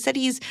for, and he said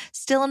he's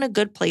still in a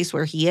good place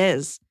where he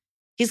is.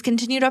 He's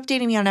continued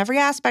updating me on every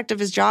aspect of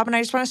his job, and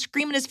I just want to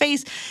scream in his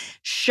face,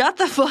 shut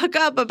the fuck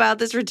up about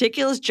this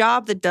ridiculous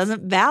job that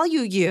doesn't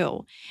value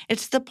you.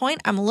 It's to the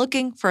point I'm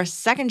looking for a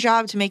second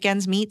job to make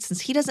ends meet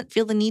since he doesn't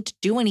feel the need to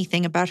do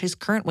anything about his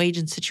current wage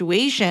and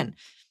situation.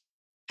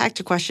 Back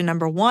to question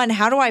number 1,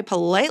 how do I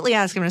politely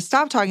ask him to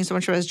stop talking so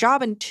much about his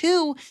job? And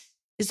 2,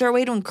 is there a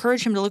way to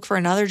encourage him to look for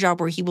another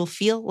job where he will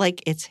feel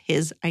like it's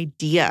his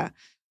idea?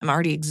 I'm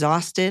already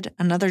exhausted.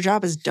 Another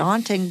job is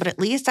daunting, but at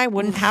least I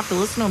wouldn't have to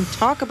listen to him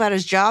talk about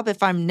his job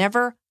if I'm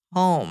never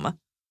home.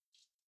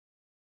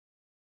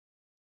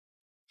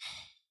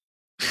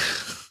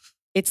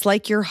 It's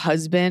like your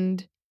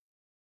husband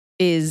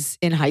is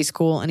in high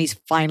school and he's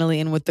finally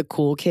in with the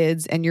cool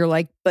kids and you're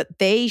like, but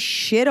they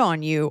shit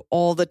on you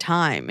all the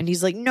time. And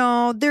he's like,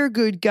 no, they're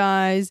good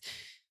guys,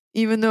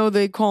 even though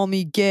they call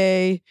me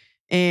gay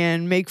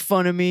and make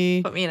fun of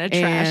me. Put me in a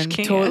trash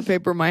can. Toilet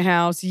paper my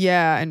house.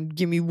 Yeah. And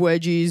give me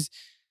wedgies.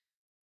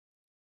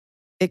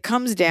 It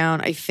comes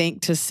down, I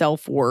think, to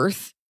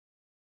self-worth.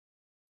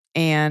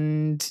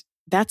 And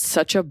that's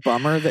such a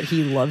bummer that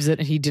he loves it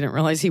and he didn't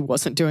realize he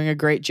wasn't doing a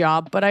great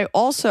job. But I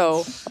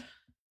also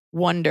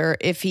wonder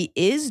if he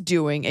is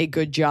doing a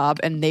good job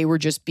and they were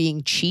just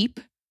being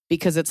cheap,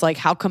 because it's like,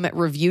 how come at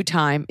review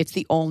time, it's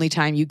the only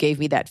time you gave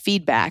me that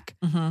feedback,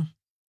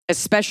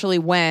 especially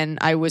when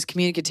I was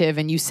communicative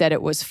and you said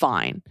it was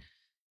fine.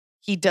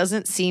 He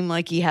doesn't seem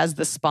like he has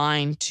the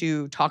spine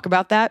to talk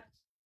about that.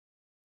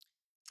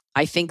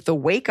 I think the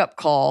wake-up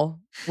call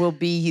will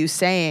be you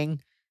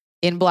saying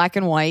in black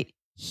and white,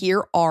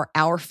 here are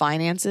our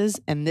finances,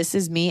 and this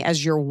is me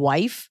as your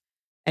wife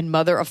and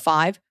mother of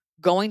 5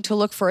 going to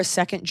look for a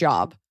second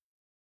job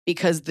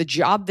because the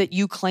job that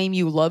you claim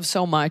you love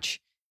so much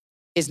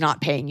is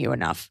not paying you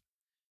enough.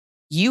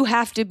 You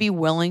have to be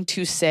willing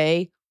to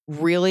say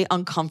really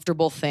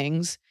uncomfortable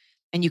things,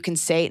 and you can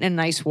say it in a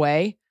nice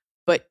way,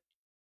 but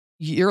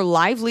your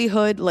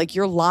livelihood, like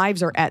your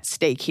lives are at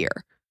stake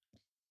here.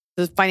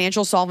 The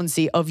financial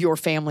solvency of your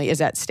family is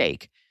at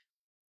stake.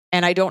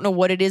 And I don't know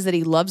what it is that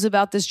he loves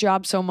about this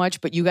job so much,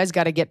 but you guys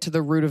got to get to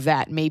the root of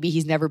that. Maybe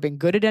he's never been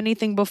good at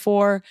anything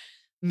before.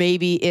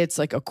 Maybe it's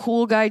like a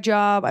cool guy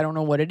job. I don't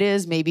know what it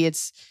is. Maybe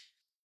it's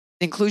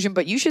inclusion,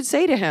 but you should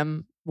say to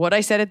him what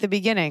I said at the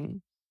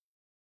beginning,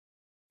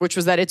 which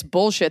was that it's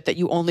bullshit that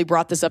you only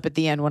brought this up at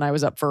the end when I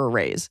was up for a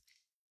raise.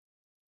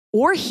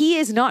 Or he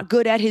is not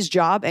good at his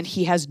job and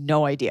he has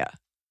no idea.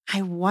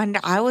 I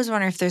always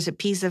wonder if there's a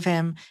piece of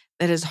him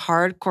that is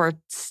hardcore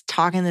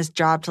talking this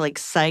job to like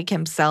psych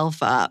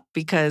himself up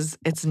because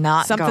it's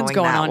not Something's going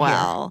going that on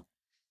well. Here.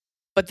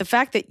 But the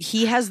fact that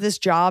he has this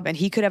job and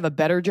he could have a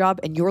better job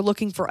and you're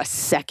looking for a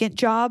second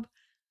job,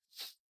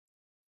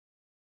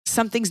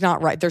 something's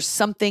not right. There's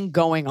something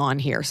going on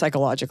here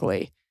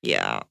psychologically.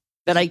 Yeah.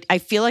 That I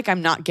feel like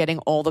I'm not getting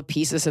all the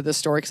pieces of the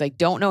story because I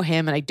don't know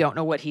him and I don't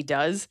know what he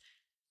does.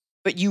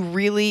 But you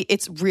really,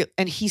 it's real.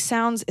 And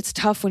it's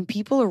tough when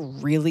people are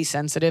really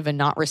sensitive and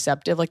not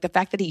receptive. Like the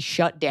fact that he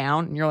shut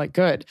down and you're like,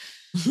 good.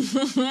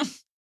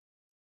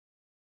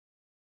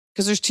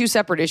 Because there's 2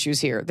 separate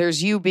issues here.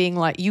 There's you being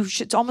like, you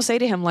should almost say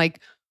to him,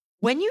 like,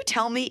 when you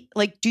tell me,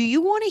 like, do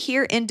you want to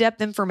hear in-depth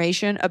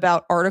information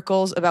about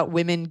articles about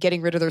women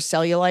getting rid of their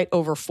cellulite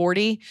over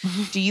 40?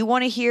 Do you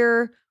want to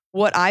hear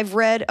what I've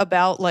read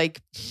about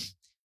like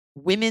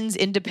women's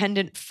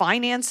independent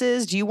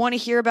finances? Do you want to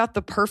hear about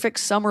the perfect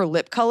summer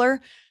lip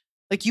color?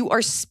 Like you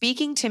are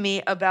speaking to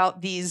me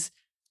about this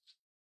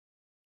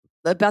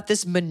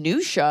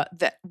minutia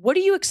that what do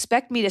you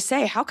expect me to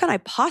say? How can I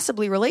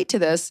possibly relate to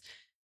this?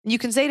 And you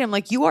can say to him,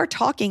 like, you are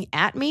talking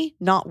at me,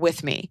 not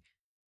with me.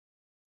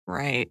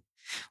 Right.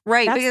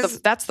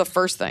 That's the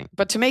first thing.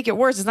 But to make it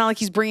worse, it's not like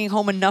he's bringing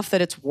home enough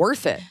that it's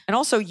worth it. And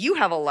also you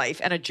have a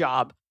life and a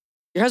job.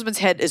 Your husband's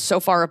head is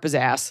so far up his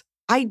ass.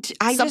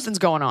 Something's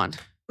going on.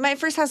 My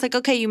first house, like,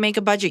 okay, you make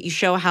a budget, you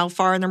show how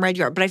far in the red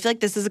you are. But I feel like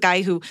this is a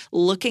guy who,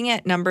 looking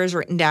at numbers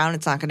written down,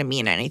 it's not going to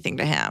mean anything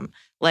to him.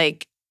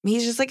 Like,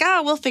 he's just like,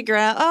 we'll figure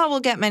out, we'll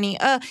get money,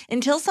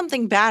 until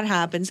something bad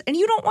happens. And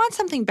you don't want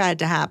something bad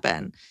to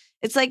happen.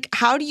 It's like,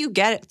 how do you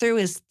get it through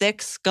his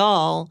thick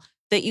skull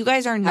that you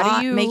guys are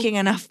not making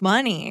enough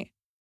money?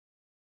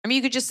 I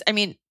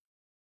mean,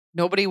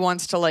 nobody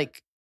wants to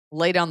like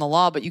lay down the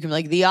law, but you can be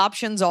like, the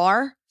options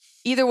are,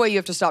 either way, you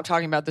have to stop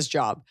talking about this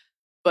job.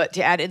 But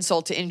to add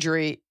insult to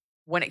injury,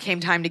 when it came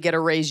time to get a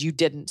raise, you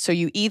didn't. So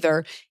you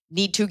either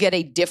need to get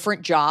a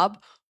different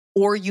job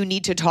or you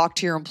need to talk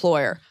to your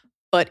employer.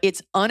 But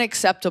it's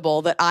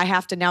unacceptable that I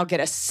have to now get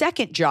a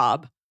second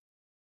job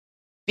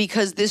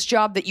because this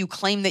job that you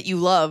claim that you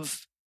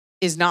love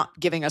is not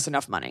giving us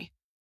enough money.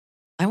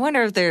 I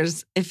wonder if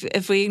there's,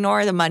 if we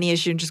ignore the money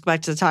issue and just go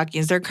back to the talking,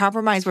 is there a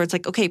compromise where it's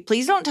like, okay,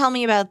 please don't tell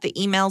me about the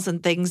emails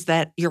and things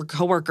that your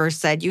coworkers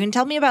said. You can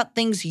tell me about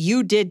things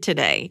you did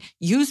today,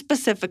 you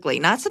specifically,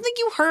 not something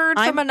you heard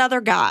from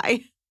another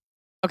guy.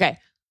 Okay.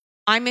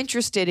 I'm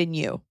interested in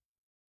you.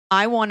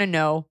 I want to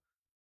know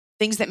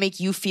things that make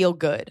you feel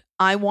good.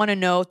 I want to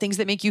know things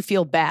that make you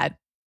feel bad.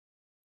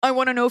 I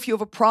want to know if you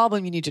have a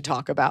problem you need to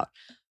talk about.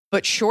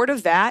 But short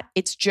of that,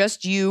 it's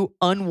just you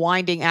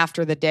unwinding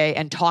after the day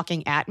and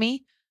talking at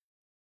me.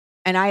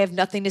 And I have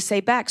nothing to say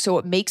back. So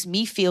it makes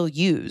me feel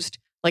used.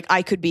 Like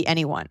I could be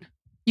anyone.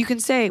 You can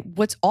say,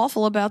 what's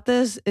awful about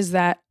this is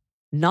that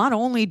not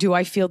only do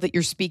I feel that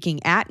you're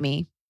speaking at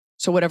me,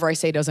 so whatever I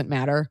say doesn't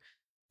matter,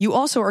 you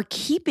also are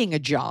keeping a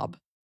job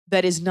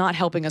that is not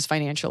helping us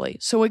financially.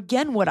 So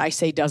again, what I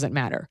say doesn't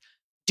matter.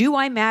 Do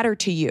I matter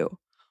to you?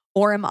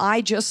 Or am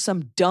I just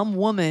some dumb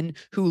woman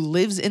who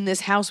lives in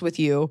this house with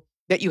you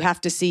that you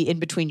have to see in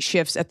between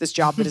shifts at this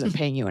job that isn't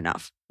paying you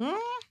enough? I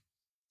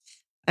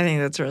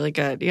think that's really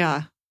good.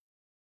 Yeah.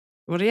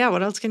 What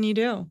else can you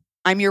do?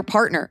 I'm your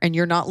partner and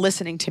you're not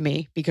listening to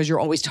me because you're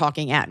always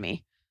talking at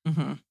me.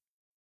 Mm-hmm.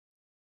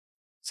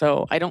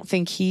 So I don't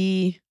think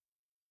he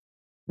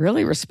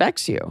really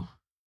respects you.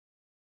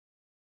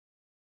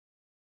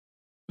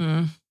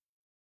 Or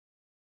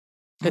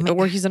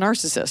he's a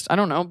narcissist. I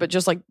don't know, but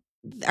just like,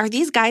 are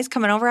these guys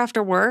coming over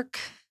after work?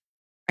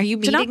 Are you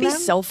meeting them? To not be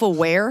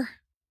self-aware.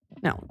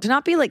 No, to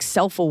not be like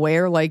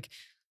self-aware. Like,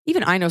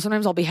 even I know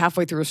sometimes I'll be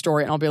halfway through a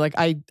story and I'll be like,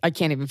 I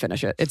can't even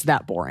finish it. It's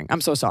that boring.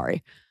 I'm so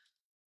sorry.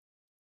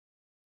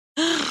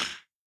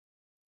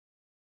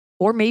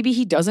 Or maybe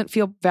he doesn't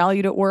feel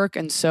valued at work.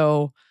 And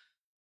so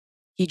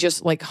he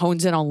just like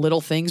hones in on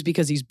little things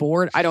because he's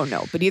bored. I don't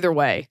know. But either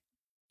way,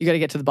 you got to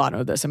get to the bottom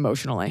of this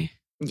emotionally.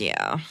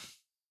 Yeah.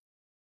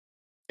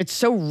 It's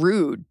so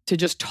rude to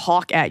just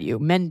talk at you.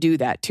 Men do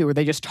that too, or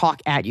they just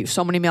talk at you.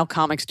 So many male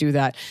comics do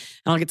that.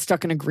 And I'll get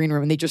stuck in a green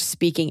room and they just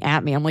speaking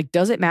at me. I'm like,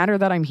 does it matter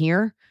that I'm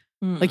here?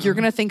 Like, you're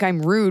going to think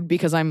I'm rude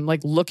because I'm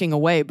like looking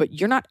away, but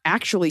you're not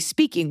actually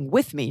speaking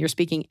with me. You're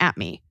speaking at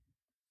me.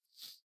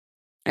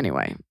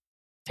 Anyway,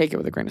 take it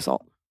with a grain of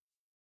salt.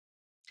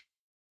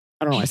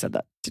 I don't know why I said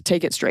that. To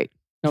take it straight.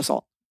 No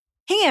salt.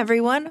 Hey,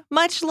 everyone.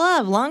 Much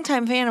love.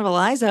 Longtime fan of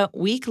Iliza,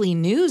 weekly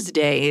news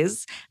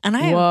days. And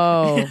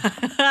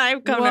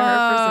I've come to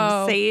her for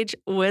some sage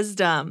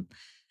wisdom.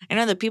 I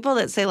know the people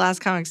that say last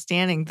comic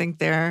standing think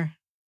they're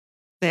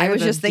I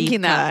was just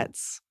thinking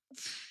cuts. that.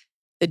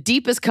 The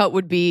deepest cut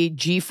would be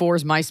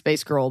G4's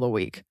MySpace Girl of the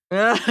Week.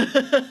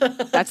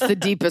 That's the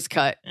deepest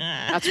cut.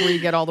 That's where you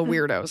get all the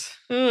weirdos.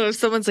 If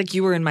someone's like,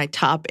 you were in my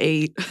top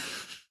 8. Oh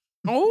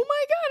my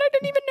God, I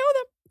didn't even know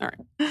them. All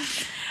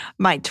right.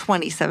 My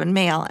 27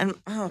 male. And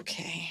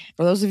okay.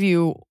 For those of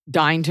you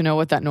dying to know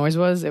what that noise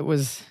was, it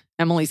was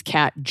Emily's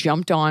cat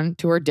jumped on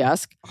to her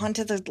desk.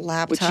 Onto the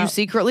laptop. Which you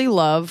secretly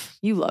love.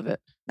 You love it.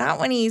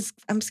 Not when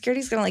I'm scared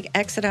he's going to like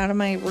exit out of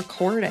my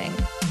recording.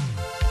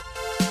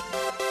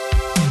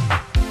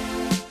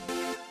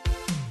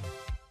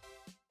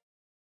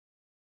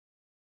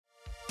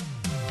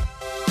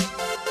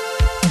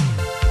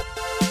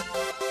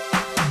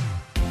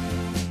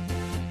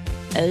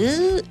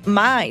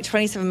 My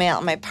 27 male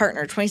and my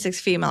partner, 26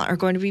 female, are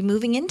going to be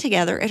moving in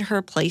together at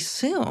her place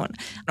soon.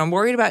 And I'm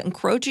worried about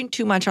encroaching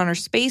too much on her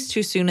space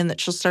too soon and that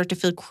she'll start to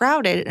feel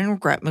crowded and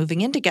regret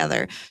moving in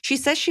together. She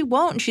says she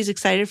won't and she's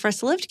excited for us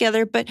to live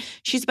together, but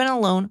she's been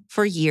alone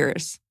for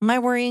years. Am I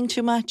worrying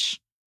too much?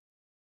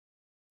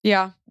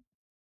 Yeah.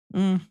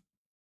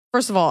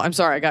 First of all, I'm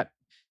sorry, I got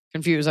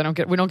confused. We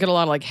don't get a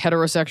lot of like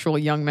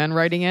heterosexual young men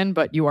writing in,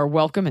 but you are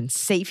welcome and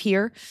safe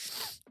here.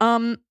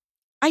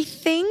 I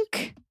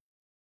think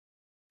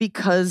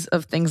because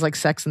of things like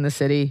Sex in the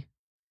City,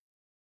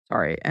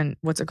 and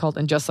what's it called?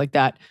 And Just Like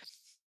That,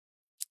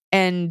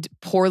 and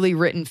poorly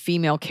written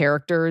female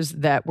characters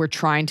that we're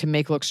trying to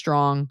make look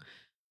strong,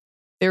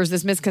 there's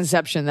this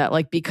misconception that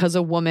like because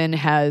a woman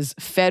has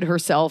fed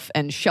herself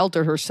and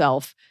sheltered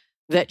herself,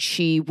 that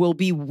she will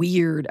be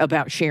weird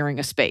about sharing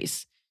a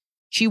space.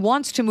 She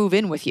wants to move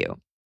in with you.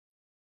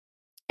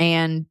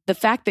 And the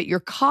fact that you're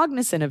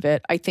cognizant of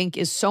it, I think,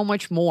 is so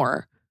much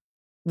more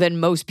than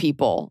most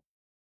people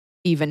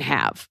even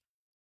have.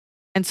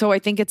 And so I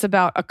think it's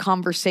about a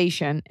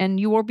conversation, and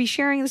you will be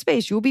sharing the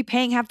space. You will be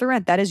paying half the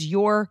rent. That is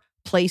your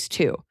place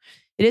too.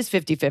 It is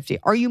 50-50.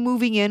 Are you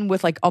moving in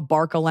with like a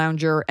Barca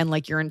lounger and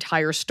like your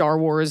entire Star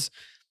Wars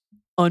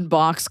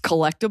unboxed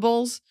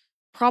collectibles?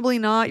 Probably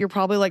not. You're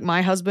probably like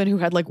my husband who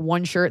had like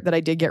one shirt that I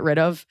did get rid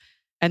of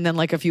and then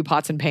like a few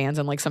pots and pans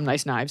and like some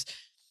nice knives.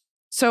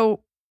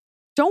 So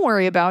don't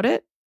worry about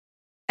it.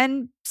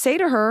 And say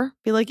to her,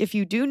 be like, if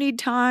you do need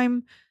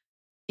time,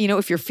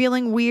 if you're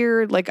feeling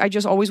weird, like I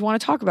just always want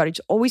to talk about it.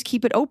 Just always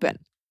keep it open.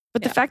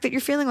 But the fact that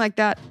you're feeling like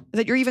that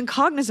you're even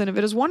cognizant of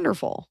it is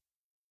wonderful.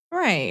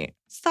 Right.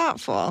 It's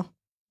thoughtful.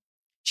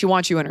 She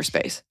wants you in her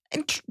space.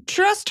 And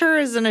trust her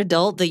as an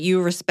adult that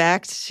you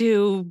respect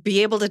to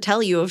be able to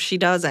tell you if she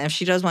doesn't. If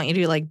she does want you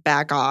to like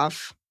back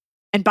off.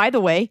 And by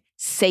the way,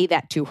 say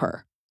that to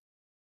her.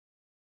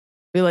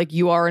 Be like,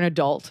 you are an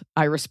adult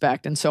I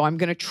respect. And so I'm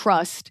going to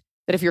trust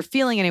that if you're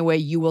feeling any way,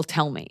 you will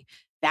tell me.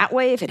 That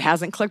way, if it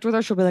hasn't clicked with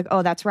her, she'll be like,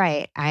 oh, that's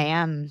right. I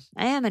am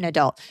an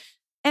adult.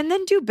 And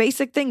then do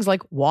basic things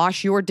like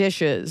wash your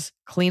dishes,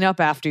 clean up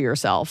after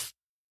yourself.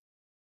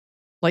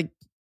 Like,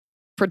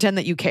 pretend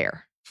that you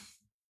care.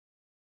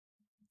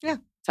 Yeah.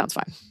 Sounds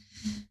fine.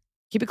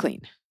 Keep it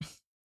clean.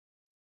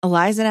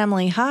 Eliza and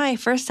Emily, hi.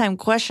 First time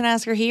question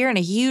asker here and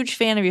a huge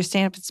fan of your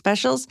stand-up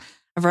specials.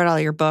 I've read all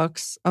your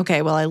books.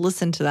 Okay, well, I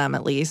listened to them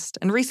at least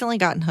and recently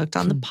gotten hooked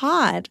on the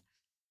pod.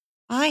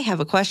 I have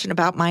a question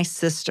about my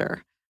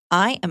sister.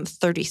 I am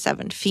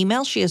 37,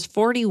 female. She is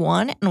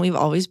 41, and we've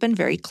always been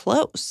very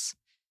close.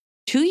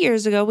 2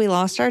 years ago, we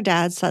lost our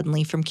dad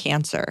suddenly from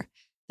cancer.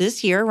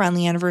 This year, around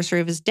the anniversary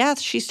of his death,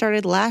 she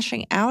started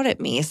lashing out at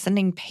me,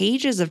 sending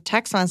pages of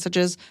text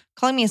messages,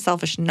 calling me a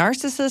selfish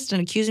narcissist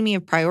and accusing me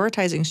of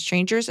prioritizing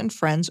strangers and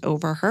friends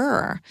over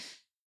her.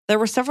 There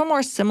were several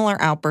more similar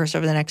outbursts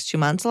over the next 2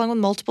 months, along with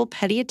multiple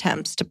petty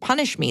attempts to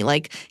punish me,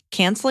 like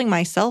canceling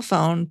my cell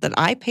phone that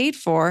I paid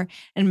for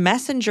and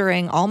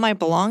messengering all my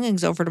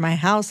belongings over to my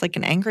house like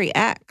an angry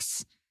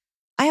ex.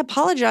 I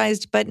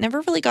apologized, but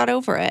never really got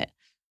over it.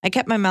 I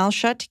kept my mouth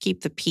shut to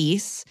keep the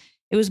peace.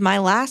 It was my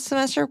last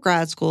semester of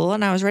grad school,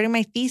 and I was writing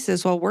my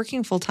thesis while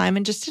working full-time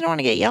and just didn't want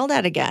to get yelled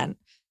at again.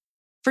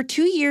 For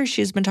 2 years,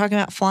 she's been talking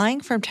about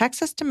flying from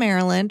Texas to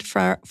Maryland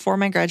for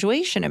my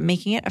graduation and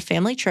making it a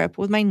family trip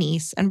with my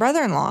niece and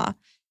brother-in-law.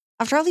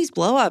 After all these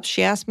blow-ups,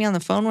 she asked me on the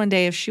phone one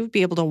day if she would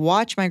be able to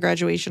watch my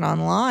graduation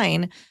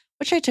online,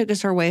 which I took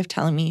as her way of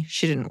telling me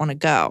she didn't want to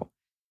go.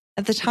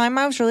 At the time,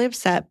 I was really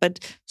upset, but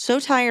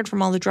so tired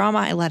from all the drama,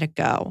 I let it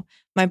go.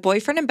 My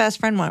boyfriend and best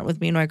friend went with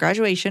me to my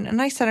graduation,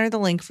 and I sent her the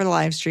link for the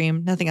live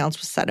stream. Nothing else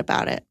was said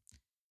about it.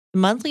 The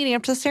month leading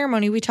up to the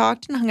ceremony, we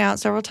talked and hung out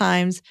several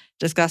times,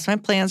 discussed my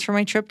plans for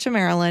my trip to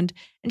Maryland,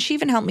 and she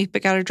even helped me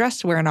pick out a dress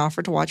to wear and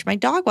offered to watch my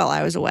dog while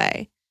I was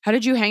away. How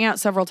did you hang out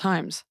several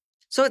times?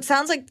 So it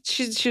sounds like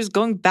she was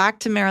going back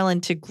to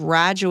Maryland to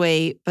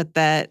graduate, but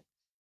that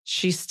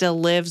she still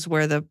lives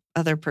where the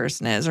other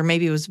person is. Or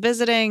maybe it was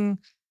visiting.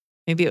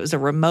 Maybe it was a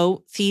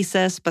remote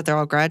thesis, but they're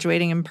all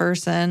graduating in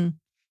person.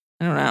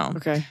 I don't know.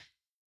 Okay.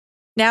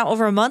 Now,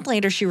 over a month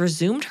later, she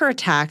resumed her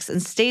attacks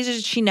and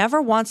stated she never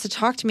wants to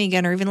talk to me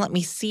again or even let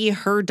me see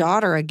her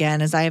daughter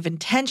again, as I have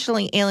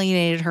intentionally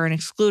alienated her and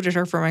excluded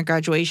her from my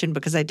graduation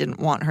because I didn't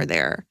want her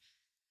there.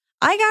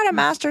 I got a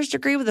master's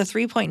degree with a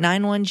 3.91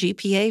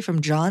 GPA from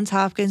Johns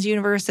Hopkins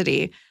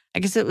University. I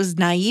guess it was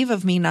naive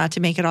of me not to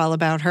make it all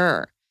about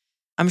her.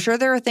 I'm sure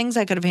there are things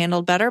I could have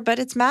handled better, but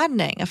it's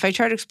maddening. If I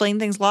try to explain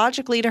things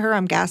logically to her,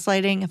 I'm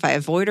gaslighting. If I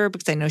avoid her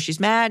because I know she's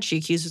mad, she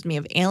accuses me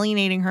of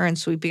alienating her and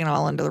sweeping it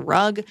all under the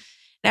rug.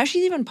 Now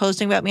she's even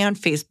posting about me on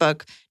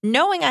Facebook,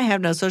 knowing I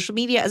have no social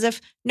media, as if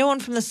no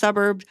one from the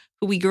suburb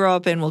who we grew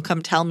up in will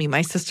come tell me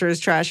my sister is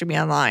trashing me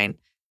online.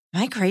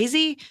 Am I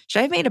crazy? Should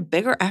I have made a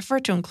bigger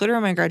effort to include her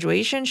in my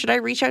graduation? Should I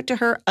reach out to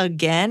her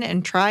again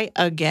and try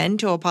again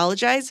to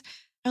apologize?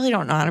 I really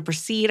don't know how to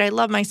proceed. I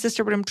love my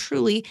sister, but I'm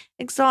truly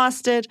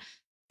exhausted.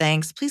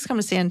 Thanks. Please come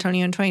to San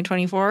Antonio in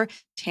 2024.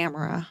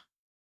 Tamara.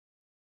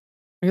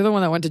 You're the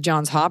one that went to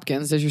Johns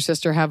Hopkins. Does your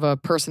sister have a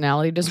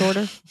personality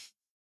disorder?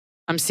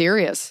 I'm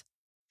serious.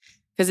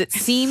 Because it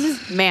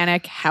seems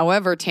manic.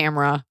 However,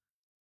 Tamara,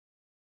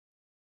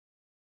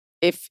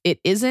 if it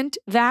isn't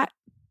that,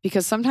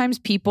 because sometimes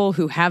people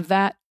who have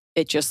that,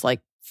 it just like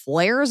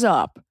flares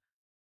up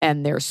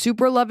and they're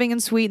super loving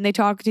and sweet and they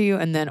talk to you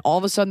and then all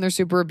of a sudden they're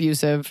super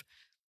abusive.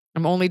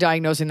 I'm only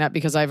diagnosing that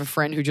because I have a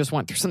friend who just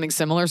went through something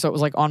similar. So it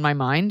was like on my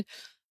mind.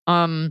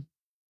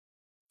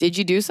 Did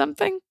you do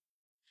something?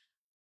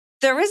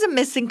 There is a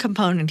missing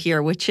component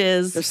here, which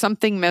is... There's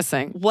something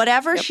missing.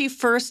 Whatever she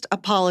first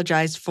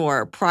apologized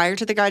for prior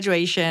to the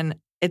graduation,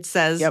 it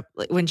says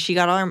when she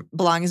got all her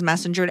belongings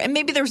messengered, and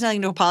maybe there was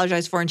nothing to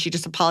apologize for, and she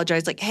just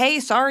apologized like, hey,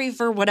 sorry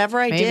for whatever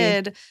I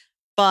did.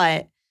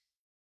 But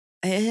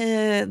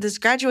this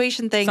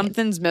graduation thing...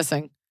 Something's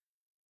missing.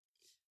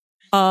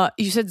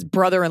 You said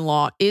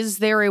brother-in-law. Is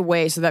there a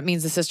way, so that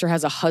means the sister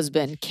has a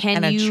husband.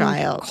 Can and you a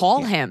child.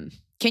 Call him?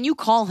 Can you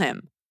call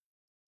him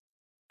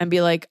and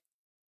be like,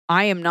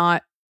 I am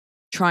not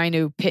trying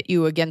to pit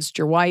you against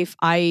your wife.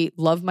 I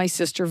love my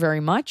sister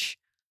very much.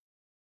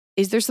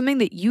 Is there something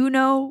that you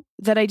know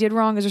that I did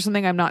wrong? Is there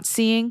something I'm not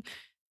seeing?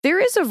 There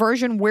is a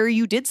version where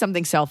you did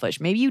something selfish.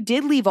 Maybe you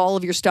did leave all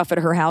of your stuff at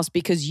her house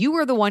because you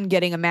were the one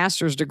getting a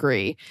master's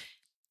degree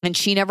and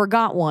she never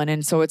got one.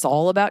 And so it's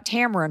all about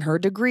Tamara and her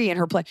degree and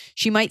her plan.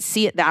 She might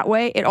see it that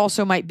way. It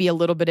also might be a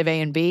little bit of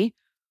A and B.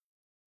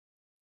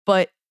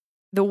 But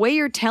the way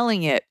you're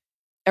telling it,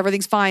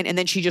 everything's fine. And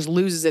then she just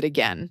loses it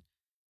again.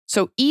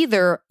 So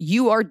either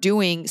you are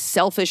doing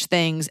selfish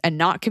things and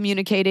not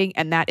communicating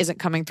and that isn't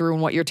coming through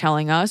in what you're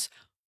telling us,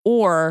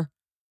 or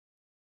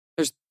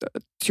there's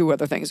two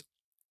other things,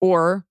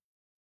 or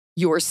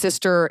your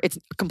sister, it's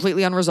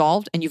completely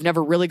unresolved and you've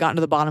never really gotten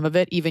to the bottom of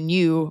it. Even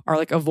you are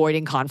like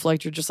avoiding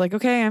conflict. You're just like,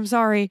 okay, I'm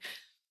sorry,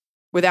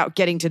 without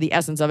getting to the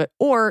essence of it.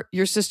 Or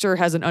your sister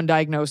has an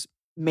undiagnosed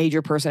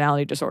major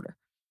personality disorder.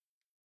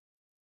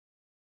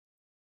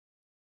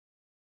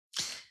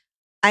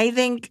 I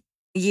think...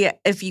 Yeah,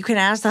 if you can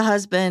ask the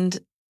husband,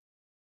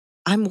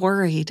 I'm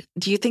worried.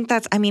 Do you think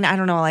that's, I mean, I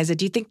don't know, Iliza,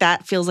 do you think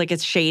that feels like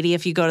it's shady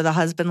if you go to the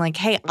husband like,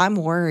 hey, I'm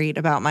worried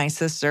about my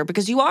sister?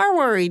 Because you are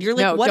worried. You're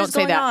like, no, what don't is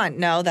say going that. on?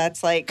 No,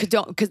 that's like,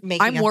 Because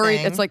making I'm a worried.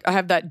 thing. It's like, I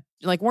have that,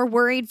 like, we're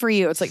worried for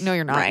you. It's like, no,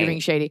 you're not. Right. You're being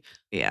shady.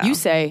 Yeah. You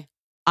say,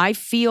 I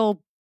feel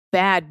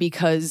bad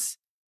because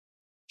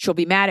she'll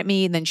be mad at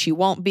me and then she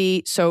won't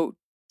be. So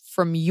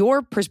from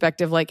your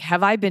perspective, like,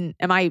 am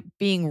I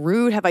being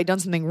rude? Have I done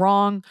something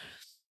wrong?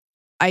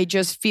 I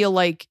just feel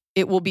like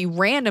it will be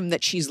random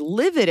that she's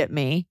livid at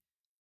me.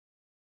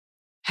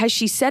 Has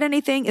she said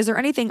anything? Is there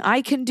anything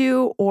I can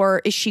do?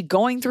 Or is she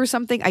going through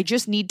something? I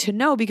just need to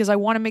know because I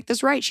want to make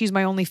this right. She's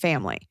my only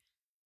family.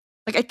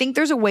 Like, I think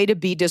there's a way to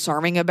be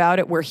disarming about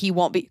it where he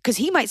won't be, because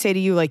he might say to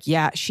you, like,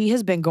 yeah, she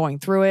has been going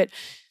through it.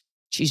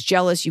 She's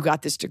jealous. You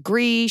got this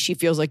degree. She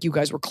feels like you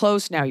guys were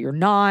close. Now you're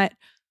not.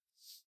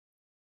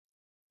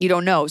 You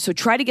don't know. So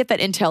try to get that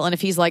intel. And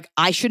if he's like,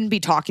 I shouldn't be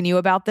talking to you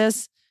about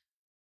this,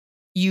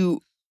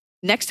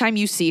 next time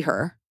you see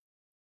her,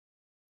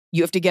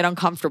 you have to get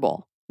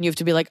uncomfortable. You have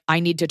to be like, I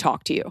need to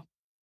talk to you.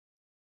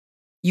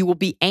 You will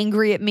be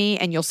angry at me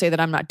and you'll say that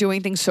I'm not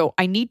doing things. So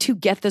I need to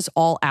get this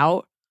all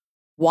out,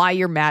 why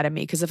you're mad at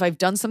me. Because if I've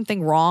done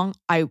something wrong,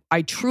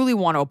 I truly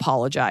want to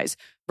apologize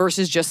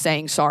versus just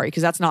saying sorry,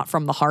 because that's not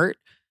from the heart.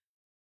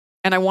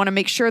 And I want to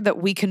make sure that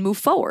we can move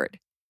forward.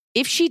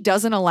 If she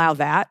doesn't allow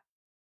that,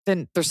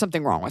 then there's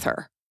something wrong with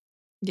her.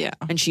 Yeah.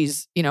 And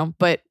she's,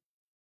 but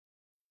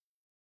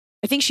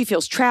I think she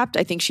feels trapped.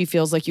 I think she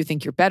feels like you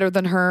think you're better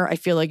than her. I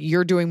feel like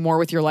you're doing more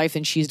with your life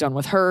than she's done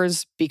with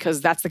hers,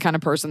 because that's the kind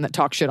of person that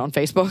talks shit on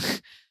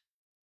Facebook.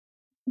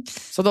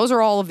 So those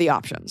are all of the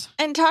options.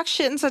 And talk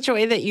shit in such a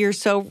way that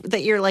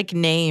you're like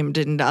named,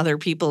 and other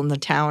people in the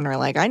town are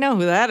like, I know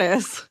who that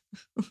is.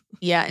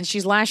 Yeah. And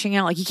she's lashing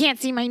out like, you can't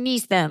see my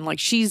niece then. Like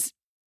she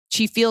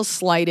feels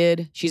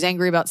slighted. She's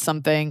angry about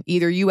something.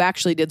 Either you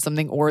actually did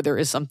something or there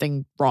is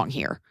something wrong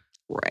here.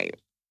 Right.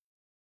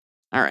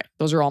 All right.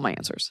 Those are all my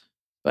answers.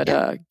 But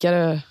maybe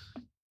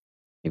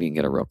you can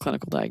get a real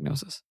clinical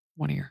diagnosis.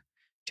 One of your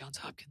Johns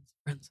Hopkins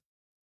friends.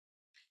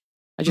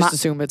 I just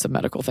assume it's a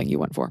medical thing you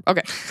went for.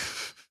 Okay.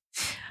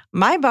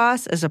 My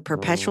boss is a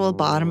perpetual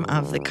bottom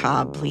of the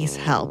cob. Please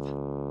help.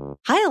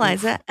 Hi,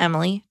 Iliza,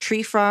 Emily,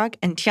 Tree Frog,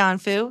 and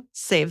Tianfu.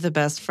 Save the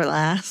best for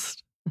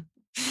last.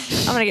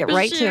 I'm going to get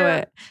right to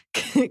it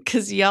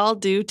because y'all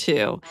do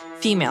too.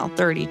 Female,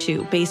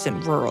 32, based in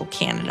rural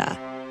Canada.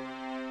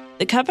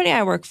 The company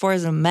I work for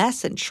is a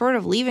mess, and short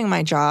of leaving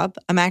my job,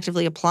 I'm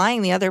actively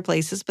applying the other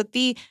places, but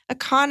the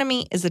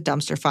economy is a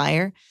dumpster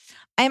fire.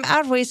 I am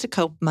out of ways to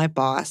cope with my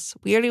boss.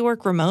 We already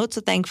work remote,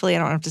 so thankfully I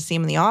don't have to see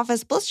him in the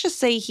office, but let's just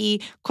say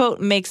he,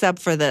 quote, makes up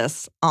for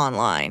this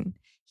online.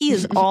 He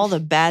is all the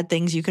bad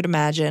things you could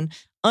imagine,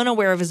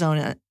 unaware of his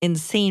own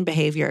insane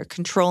behavior,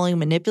 controlling,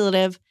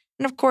 manipulative,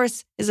 and of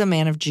course is a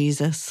man of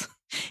Jesus.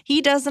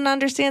 He doesn't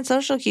understand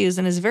social cues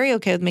and is very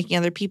okay with making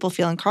other people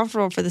feel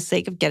uncomfortable for the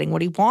sake of getting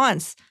what he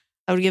wants.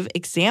 I would give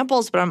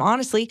examples, but I'm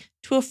honestly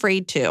too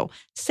afraid to.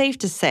 Safe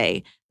to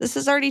say, this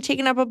has already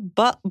taken up a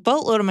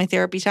boatload of my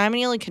therapy time and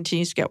he only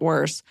continues to get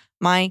worse.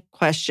 My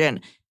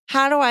question,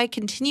 how do I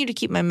continue to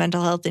keep my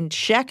mental health in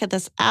check at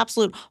this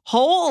absolute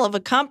hole of a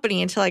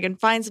company until I can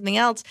find something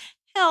else?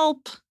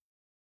 Help.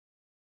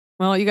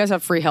 Well, you guys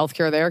have free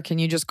healthcare there. Can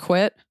you just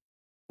quit?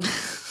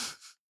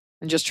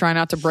 And just try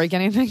not to break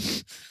anything?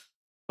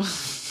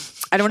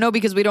 I don't know,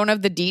 because we don't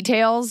have the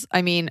details.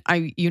 I mean,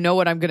 you know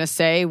what I'm going to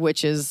say,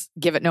 which is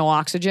give it no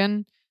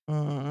oxygen,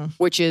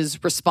 which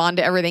is respond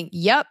to everything.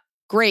 Yep,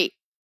 great.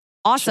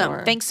 Awesome.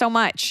 Sure. Thanks so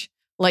much.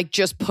 Like,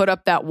 just put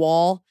up that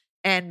wall.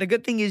 And the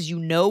good thing is,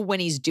 when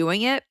he's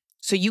doing it,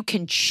 so you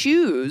can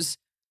choose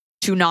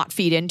to not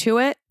feed into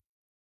it.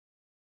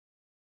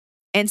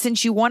 And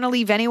since you want to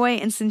leave anyway,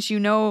 and since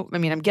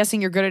I'm guessing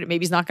you're good at it,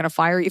 maybe he's not going to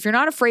fire you. If you're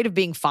not afraid of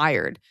being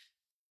fired,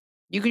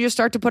 you can just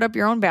start to put up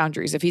your own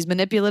boundaries. If he's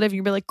manipulative,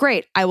 you'll be like,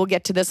 great, I will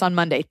get to this on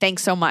Monday.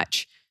 Thanks so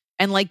much.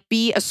 And like,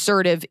 be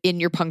assertive in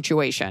your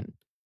punctuation.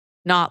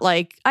 Not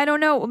like, I don't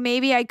know,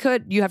 maybe I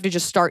could. You have to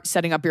just start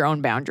setting up your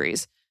own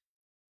boundaries.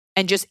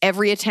 And just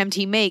every attempt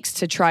he makes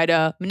to try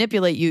to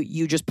manipulate you,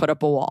 you just put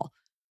up a wall.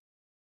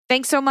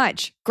 Thanks so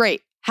much.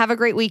 Great. Have a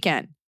great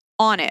weekend.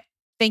 On it.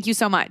 Thank you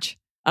so much.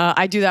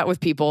 I do that with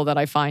people that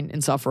I find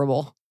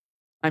insufferable.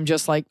 I'm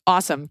just like,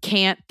 awesome.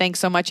 Can't. Thanks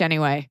so much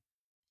anyway.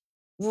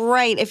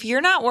 Right. If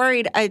you're not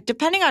worried,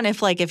 depending on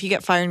if you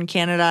get fired in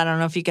Canada, I don't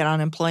know if you get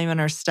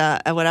unemployment or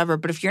stuff, whatever.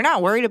 But if you're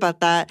not worried about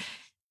that,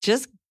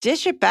 just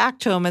dish it back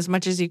to him as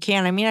much as you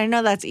can. I mean, I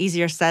know that's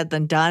easier said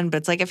than done, but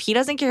it's like, if he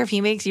doesn't care if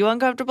he makes you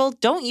uncomfortable,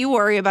 don't you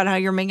worry about how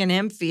you're making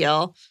him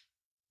feel.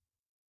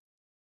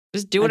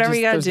 Just do whatever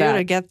you got to do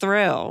to get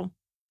through.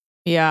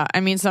 Yeah. I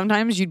mean,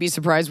 sometimes you'd be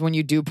surprised when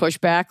you do push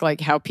back, like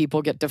how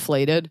people get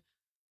deflated.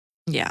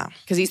 Yeah.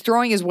 Because he's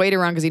throwing his weight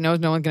around because he knows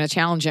no one's going to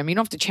challenge him. You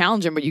don't have to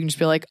challenge him, but you can just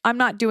be like, I'm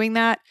not doing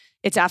that.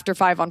 It's after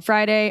 5 on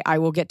Friday. I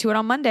will get to it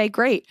on Monday.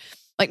 Great.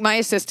 Like my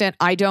assistant,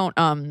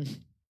 I'm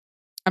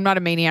not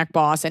a maniac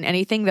boss, and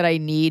anything that I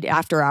need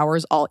after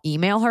hours, I'll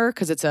email her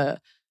because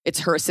it's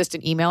her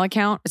assistant email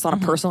account. It's not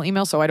a personal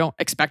email, so I don't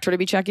expect her to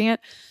be checking it.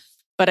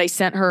 But I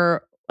sent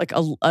her like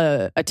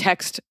a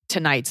text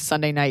tonight,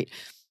 Sunday night.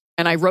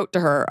 And I wrote to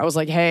her, I was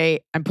like,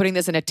 hey, I'm putting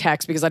this in a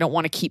text because I don't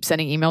want to keep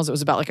sending emails. It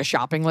was about like a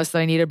shopping list that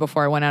I needed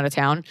before I went out of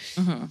town.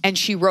 Mm-hmm. And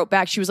she wrote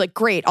back, she was like,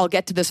 great, I'll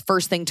get to this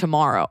first thing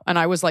tomorrow. And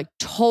I was like,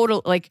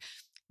 total, like,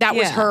 that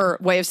was her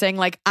way of saying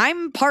like,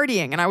 I'm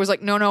partying. And I was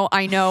like, no,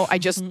 I know. I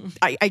just,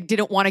 I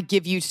didn't want to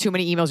give you too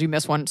many emails. You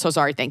missed one. So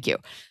sorry. Thank you.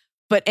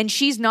 And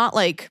she's not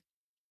like,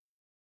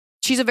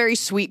 she's a very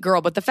sweet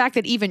girl. But the fact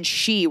that even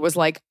she was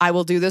like, I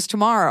will do this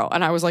tomorrow.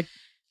 And I was like,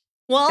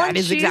 well, that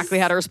is exactly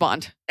how to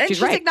respond. And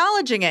she's right.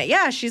 Acknowledging it.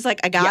 Yeah. She's like,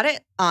 I got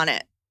it on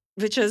it.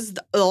 which is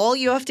all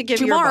you have to give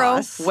tomorrow your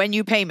boss. when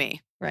you pay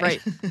me.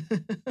 Right.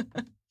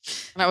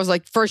 And I was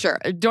like, for sure.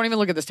 Don't even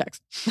look at this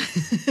text.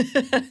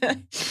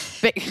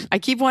 I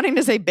keep wanting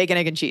to say bacon,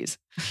 egg, and cheese.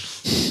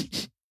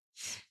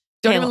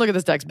 Don't even look at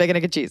this text. Bacon,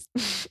 egg, and cheese.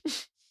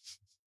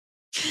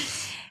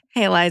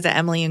 Hey, Iliza,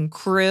 Emily, and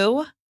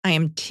crew. I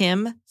am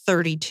Tim,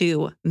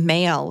 32,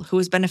 male, who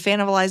has been a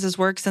fan of Eliza's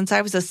work since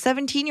I was a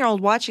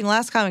 17-year-old watching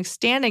Last Comic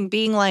Standing,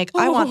 being like,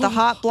 I want the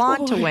hot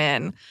blonde to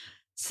win.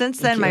 Since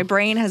then, my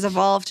brain has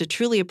evolved to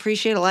truly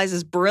appreciate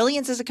Eliza's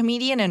brilliance as a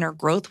comedian and her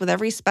growth with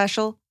every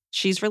special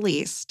she's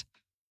released.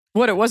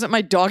 What, it wasn't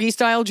my doggy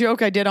style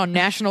joke I did on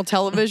national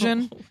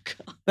television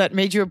that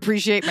made you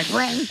appreciate my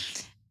brain?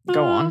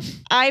 Go on.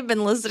 I've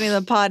been listening to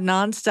the pod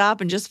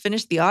nonstop and just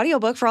finished the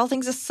audiobook for All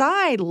Things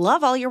Aside.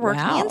 Love all your work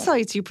and the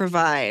insights you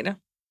provide.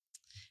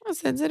 A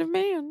sensitive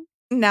man.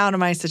 Now to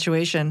my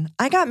situation.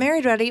 I got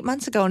married about 8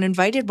 months ago and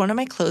invited one of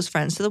my close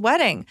friends to the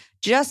wedding.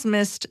 Just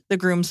missed the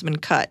groomsman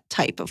cut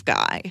type of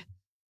guy.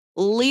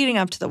 Leading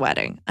up to the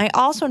wedding, I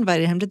also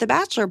invited him to the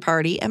bachelor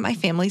party at my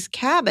family's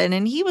cabin,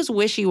 and he was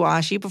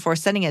wishy-washy before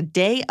sending a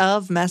day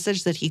of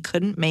message that he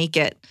couldn't make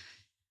it.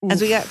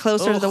 As we got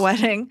closer to the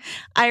wedding,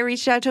 I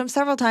reached out to him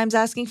several times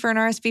asking for an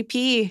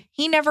RSVP.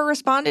 He never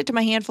responded to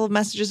my handful of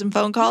messages and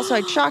phone calls, so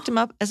I chalked him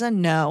up as a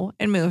no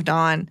and moved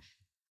on.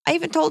 I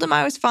even told him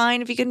I was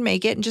fine if he couldn't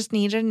make it and just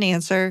needed an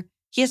answer.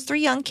 He has 3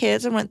 young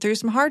kids and went through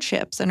some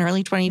hardships in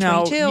early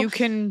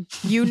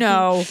 2022.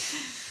 No,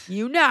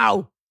 you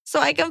know. So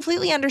I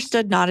completely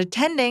understood not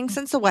attending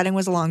since the wedding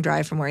was a long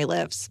drive from where he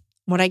lives.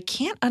 What I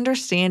can't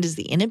understand is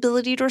the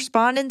inability to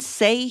respond and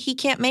say he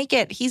can't make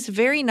it. He's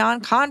very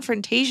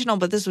non-confrontational,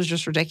 but this was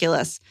just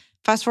ridiculous.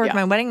 Fast forward to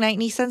my wedding night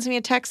and he sends me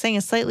a text saying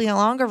a slightly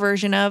longer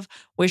version of,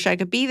 wish I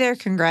could be there,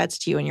 congrats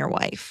to you and your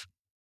wife.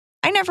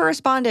 I never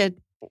responded.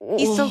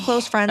 He's still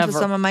close friends with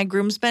some of my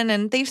groomsmen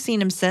and they've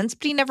seen him since,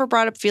 but he never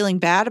brought up feeling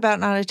bad about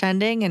not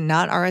attending and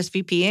not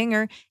RSVPing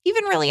or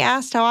even really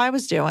asked how I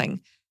was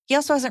doing. He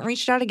also hasn't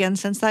reached out again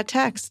since that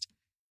text.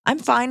 I'm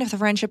fine if the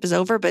friendship is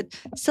over, but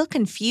still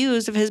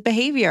confused of his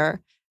behavior.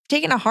 I've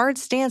taken a hard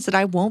stance that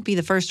I won't be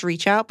the first to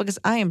reach out because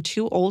I am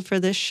too old for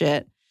this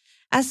shit.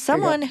 As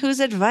someone whose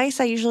advice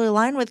I usually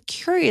align with,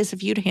 curious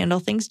if you'd handle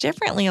things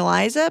differently,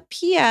 Iliza.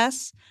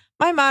 P.S.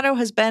 My motto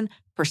has been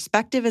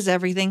perspective is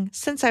everything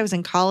since I was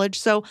in college,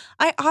 so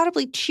I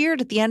audibly cheered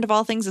at the end of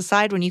All Things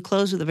Aside when you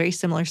closed with a very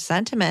similar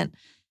sentiment.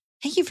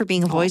 Thank you for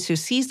being a voice who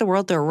sees the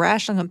world through a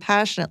rational,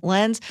 compassionate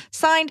lens.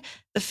 Signed,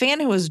 the fan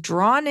who was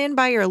drawn in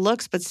by your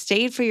looks but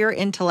stayed for your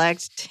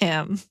intellect,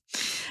 Tim.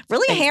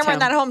 Really hammering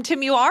that home.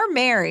 Tim, you are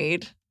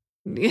married.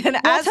 And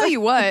I'll tell you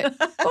what.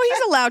 Well,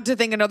 he's allowed to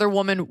think another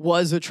woman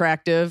was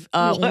attractive.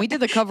 When we did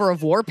the cover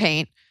of War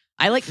Paint,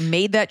 I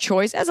made that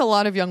choice, as a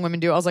lot of young women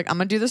do. I was like, I'm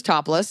going to do this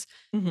topless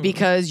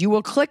because you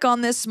will click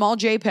on this small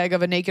JPEG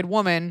of a naked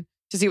woman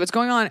to see what's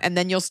going on, and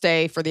then you'll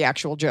stay for the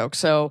actual joke.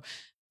 So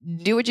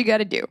do what you got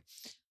to do.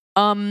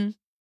 I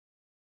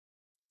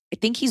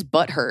think he's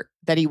butthurt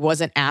that he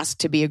wasn't asked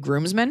to be a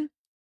groomsman.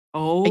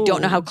 I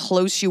don't know how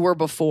close you were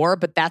before,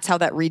 but that's how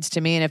that reads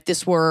to me. And if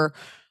this were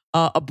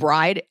a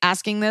bride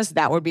asking this,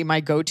 that would be my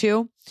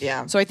go-to.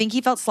 Yeah. So I think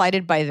he felt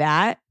slighted by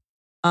that.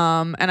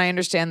 And I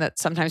understand that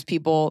sometimes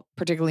people,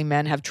 particularly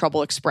men, have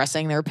trouble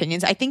expressing their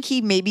opinions. I think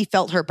he maybe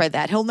felt hurt by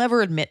that. He'll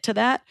never admit to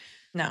that.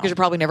 No. Because you're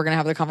probably never going to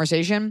have the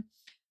conversation.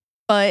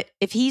 But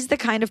if he's the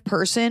kind of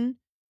person,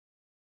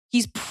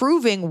 he's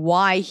proving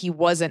why he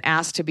wasn't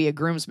asked to be a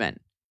groomsman.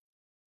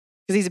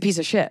 Because he's a piece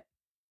of shit.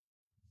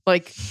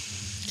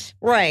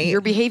 Right.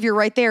 Your behavior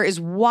right there is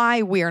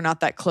why we are not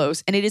that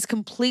close. And it is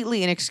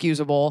completely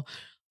inexcusable.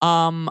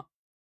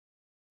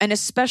 And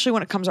especially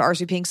when it comes to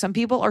RSVPing, some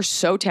people are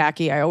so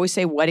tacky. I always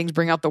say weddings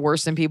bring out the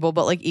worst in people.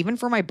 But even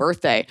for my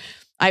birthday,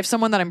 I have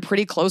someone that I'm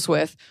pretty close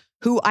with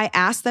who I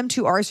asked them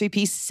to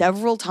RSVP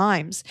several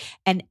times.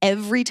 And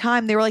every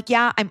time they were like,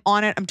 yeah, I'm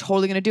on it. I'm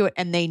totally going to do it.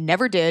 And they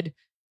never did.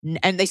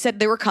 And they said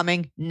they were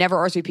coming, never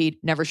RSVP'd,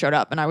 never showed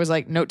up. And I was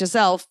like, note to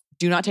self,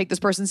 do not take this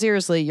person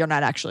seriously. You're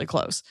not actually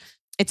close.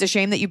 It's a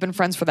shame that you've been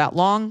friends for that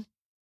long.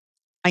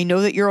 I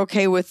know that you're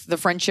okay with the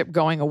friendship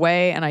going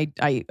away. And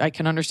I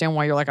can understand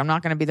why you're like, I'm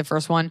not going to be the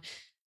first one.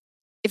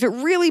 If it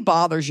really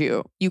bothers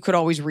you, you could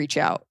always reach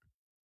out.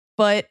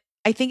 But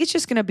I think it's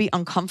just going to be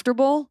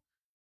uncomfortable.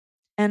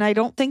 And I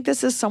don't think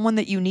this is someone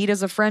that you need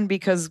as a friend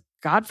because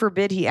God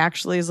forbid he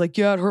actually is like,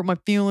 yeah, it hurt my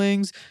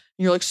feelings.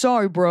 And you're like,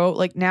 sorry,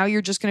 bro. Now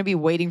you're just going to be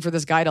waiting for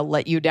this guy to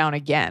let you down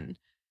again.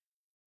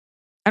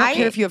 I don't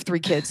care if you have 3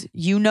 kids.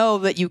 You know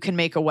that you can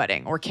make a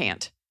wedding or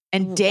can't.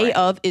 And day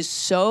of is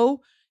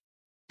so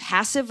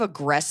passive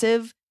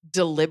aggressive,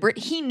 deliberate.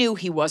 He knew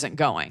he wasn't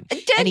going.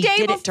 And he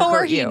did it to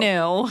hurt you. He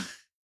knew.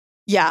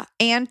 Yeah.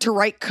 And to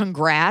write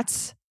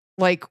congrats.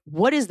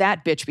 What is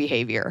that bitch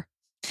behavior?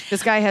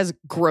 This guy has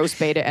gross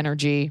beta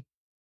energy.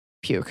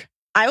 Puke.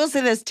 I will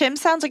say this. Tim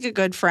sounds like a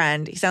good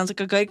friend. He sounds like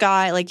a good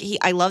guy.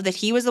 I love that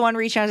he was the one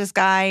reaching out to this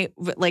guy,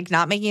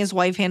 not making his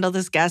wife handle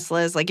this guest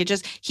list.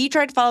 He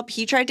tried to follow up.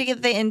 He tried to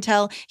get the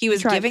intel. He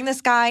was giving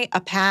this guy a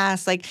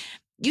pass.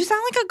 You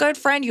sound like a good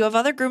friend. You have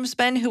other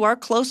groomsmen who are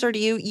closer to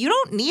you. You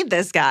don't need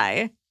this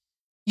guy.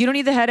 You don't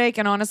need the headache.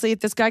 And honestly, if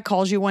this guy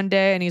calls you one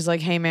day and he's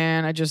like, hey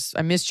man,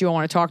 I missed you. I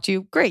want to talk to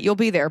you. Great. You'll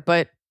be there.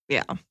 But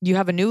Yeah. you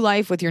have a new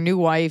life with your new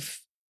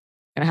wife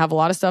and have a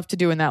lot of stuff to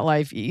do in that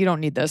life. You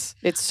don't need this.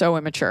 It's so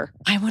immature.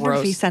 I wonder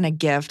if he sent a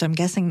gift. I'm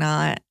guessing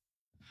not.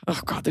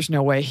 Oh God, there's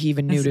no way he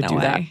even knew to do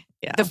that.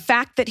 Yeah. The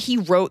fact that he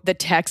wrote the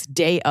text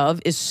day of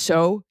is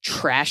so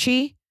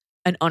trashy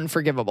and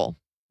unforgivable.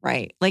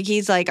 Right. Like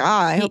he's like,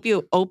 I hope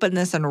you open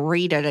this and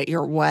read it at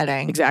your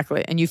wedding.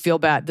 Exactly. And you feel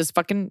bad. This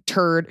fucking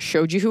turd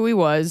showed you who he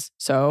was.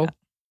 So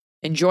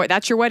enjoy.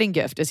 That's your wedding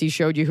gift, as he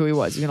showed you who he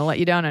was. He's going to let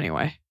you down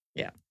anyway.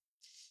 Yeah.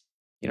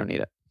 You don't need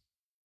it.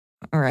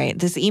 All right.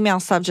 This email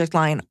subject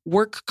line,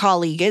 work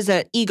colleague is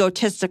an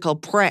egotistical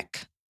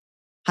prick.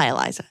 Hi,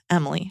 Iliza,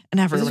 Emily,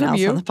 and everyone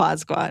else on the pod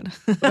squad.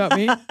 About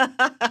me?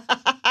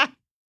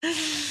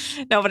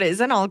 No, but it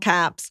is in all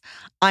caps.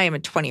 I am a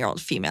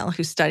 20-year-old female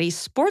who studies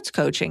sports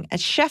coaching at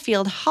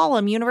Sheffield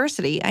Hallam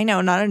University. I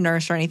know, not a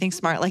nurse or anything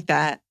smart like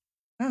that.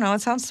 I don't know.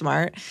 It sounds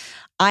smart.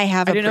 I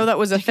didn't know that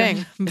was a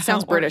thing. It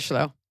sounds British,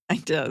 though.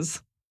 It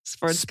does.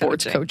 Sports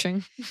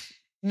coaching.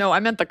 No, I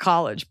meant the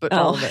college, but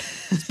all of it.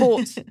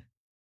 Sports.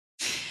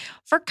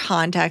 For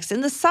context, in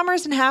the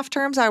summers and half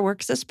terms, I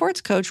work as a sports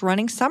coach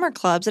running summer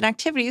clubs and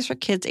activities for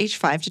kids aged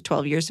 5 to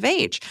 12 years of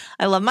age.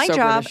 I love my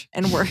job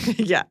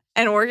British.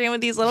 and working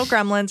with these little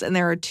gremlins, and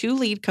there are 2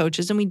 lead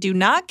coaches, and we do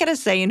not get a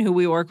say in who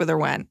we work with or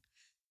when.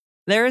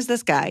 There is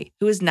this guy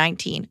who is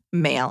 19,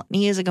 male, and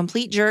he is a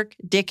complete jerk,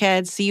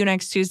 dickhead, see you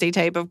next Tuesday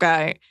type of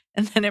guy,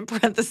 and then in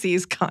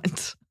parentheses,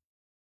 cunt.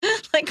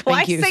 Like,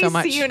 why say so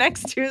much. see you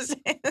next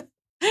Tuesday?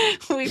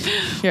 We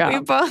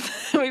both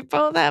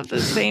have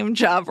the same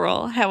job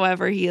role.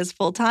 However, he is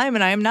full-time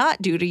and I am not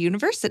due to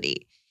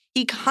university.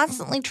 He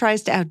constantly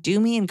tries to outdo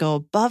me and go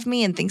above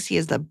me and thinks he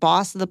is the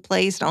boss of the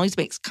place and always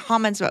makes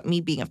comments about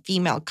me being a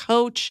female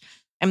coach.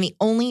 I'm the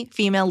only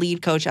female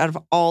lead coach out of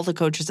all the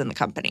coaches in the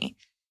company.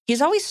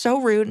 He's always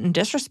so rude and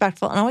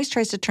disrespectful and always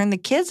tries to turn the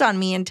kids on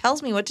me and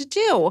tells me what to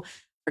do.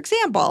 For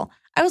example,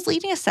 I was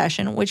leading a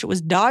session, which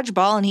was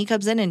dodgeball, and he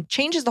comes in and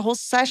changes the whole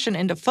session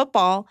into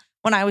football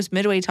when I was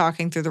midway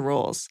talking through the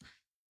rules.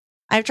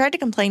 I've tried to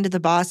complain to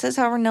the bosses,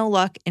 however, no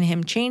luck in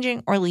him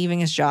changing or leaving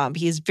his job.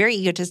 He is very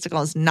egotistical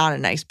and is not a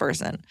nice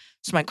person.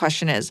 So my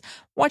question is,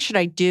 what should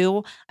I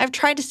do? I've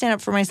tried to stand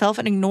up for myself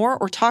and ignore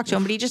or talk to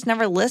him, but he just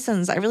never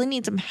listens. I really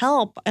need some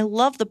help. I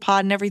love the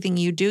pod and everything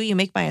you do. You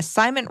make my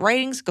assignment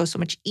writings go so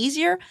much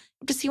easier. I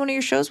hope to see one of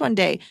your shows one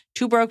day.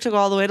 Too broke to go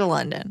all the way to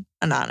London.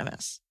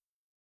 Anonymous.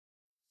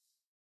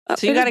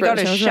 So you got to go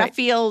to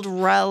Sheffield,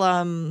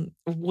 Wigham.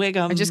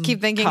 I just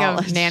keep thinking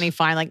College. of Nanny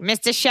Fine, like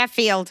Mr.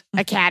 Sheffield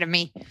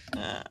Academy.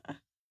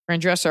 Fran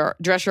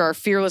Drescher, our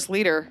fearless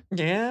leader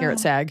here at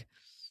SAG.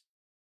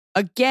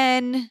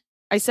 Again,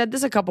 I said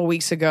this a couple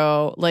weeks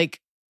ago.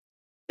 Like,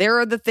 there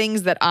are the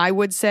things that I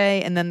would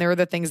say, and then there are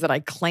the things that I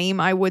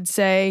claim I would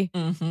say.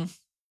 Mm-hmm.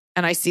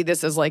 And I see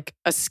this as like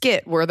a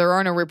skit where there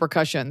are no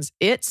repercussions.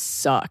 It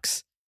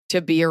sucks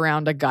to be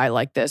around a guy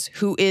like this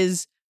who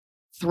is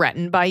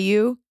threatened by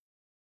you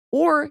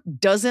or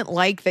doesn't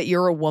like that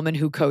you're a woman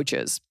who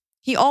coaches.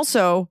 He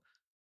also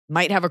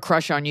might have a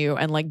crush on you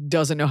and like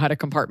doesn't know how to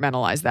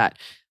compartmentalize that,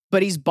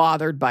 but he's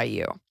bothered by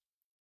you.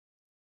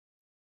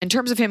 In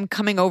terms of him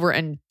coming over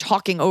and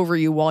talking over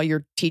you while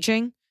you're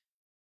teaching,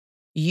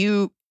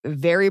 you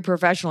very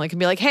professionally can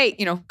be like, hey,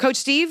 Coach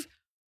Steve,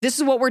 this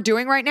is what we're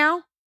doing right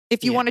now.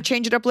 If you want to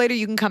change it up later,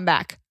 you can come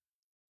back.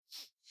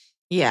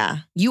 Yeah.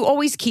 You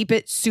always keep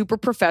it super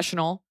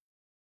professional.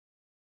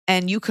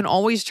 And you can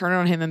always turn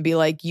on him and be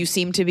like, you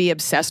seem to be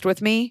obsessed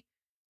with me.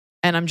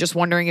 And I'm just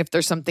wondering if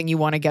there's something you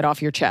want to get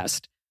off your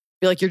chest.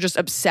 Be like, you're just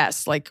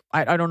obsessed. Like,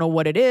 I don't know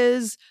what it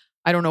is.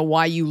 I don't know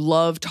why you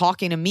love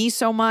talking to me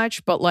so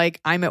much, but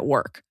like, I'm at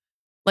work.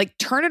 Like,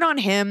 turn it on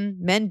him.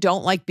 Men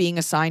don't like being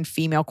assigned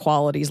female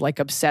qualities like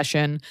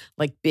obsession,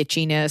 like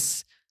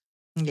bitchiness.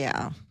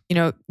 Yeah.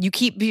 You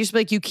keep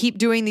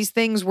doing these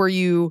things where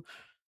you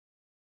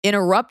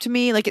interrupt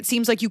me. Like, it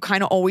seems like you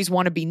kind of always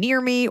want to be near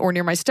me or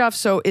near my stuff.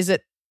 So is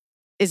it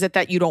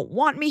that you don't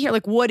want me here?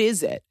 Like, what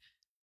is it?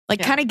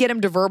 Like, kind of get him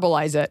to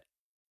verbalize it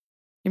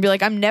and be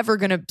like, I'm never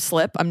going to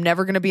slip. I'm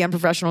never going to be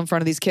unprofessional in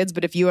front of these kids.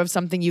 But if you have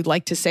something you'd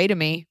like to say to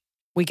me,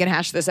 we can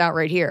hash this out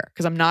right here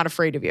because I'm not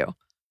afraid of you.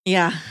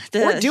 Yeah.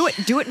 Or do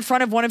it in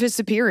front of one of his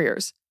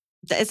superiors.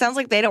 It sounds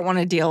like they don't want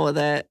to deal with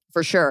it.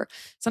 For sure.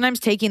 Sometimes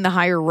taking the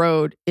higher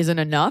road isn't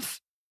enough.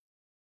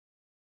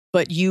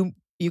 But you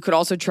could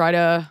also try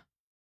to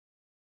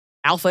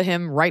alpha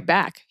him right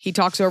back. He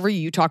talks over you,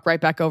 you talk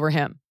right back over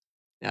him.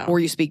 Yeah.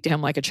 Or you speak to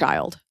him like a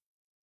child.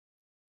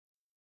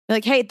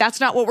 Like, hey, that's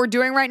not what we're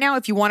doing right now.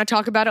 If you want to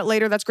talk about it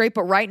later, that's great.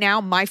 But right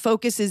now, my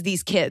focus is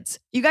these kids.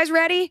 You guys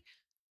ready?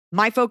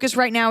 My focus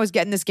right now is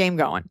getting this game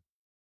going.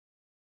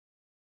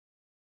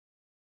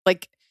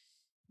 Like,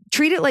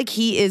 treat it like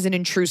he is an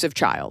intrusive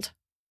child.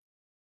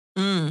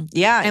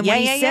 Yeah. And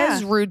when he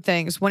says rude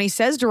things, when he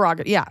says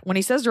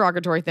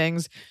derogatory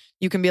things,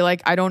 you can be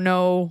like, I don't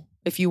know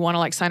if you want to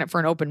like sign up for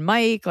an open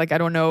mic. Like, I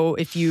don't know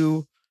if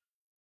you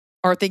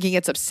are thinking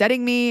it's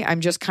upsetting me.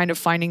 I'm just kind of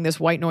finding this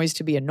white noise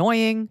to be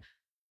annoying.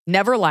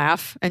 never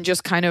laugh and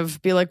just kind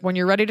of be like, when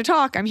you're ready to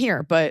talk, I'm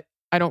here, but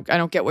I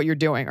don't get what you're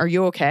doing. Are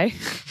you okay?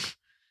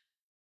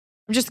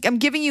 I'm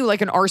giving you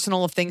like an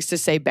arsenal of things to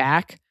say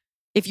back.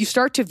 If you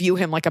start to view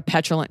him like a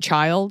petulant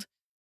child,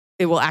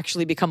 it will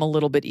actually become a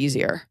little bit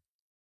easier.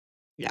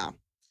 Yeah.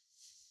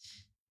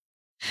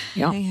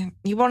 Yeah.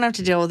 You won't have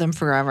to deal with him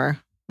forever.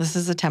 This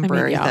is a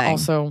temporary thing.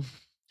 Also,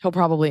 he'll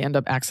probably end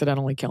up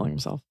accidentally killing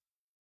himself.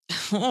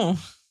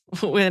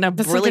 In a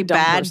That's really like a dumb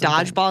bad person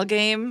dodgeball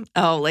game.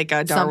 Oh, like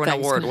a Darwin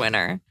Something's Award gonna-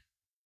 winner.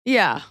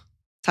 Yeah.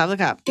 Top of the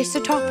cup. Taste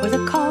the talk with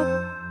a cob.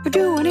 We're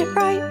doing it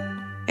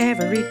right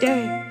every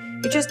day.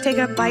 You just take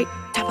a bite,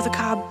 top of the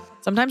cob.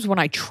 Sometimes when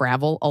I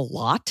travel a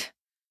lot,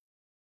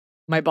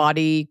 my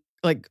body,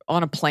 like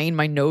on a plane,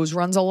 my nose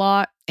runs a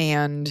lot.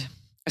 And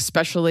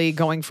especially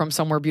going from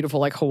somewhere beautiful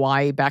like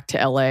Hawaii back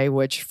to LA,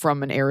 which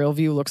from an aerial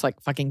view looks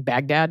like fucking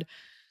Baghdad.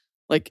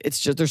 Like it's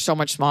just, there's so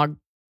much smog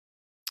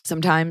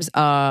sometimes.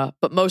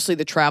 But mostly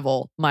the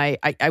travel, I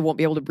won't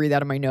be able to breathe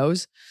out of my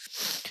nose.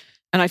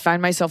 And I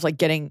find myself like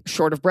getting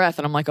short of breath.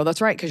 And I'm like, oh,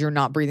 that's right, because you're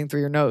not breathing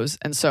through your nose.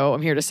 And so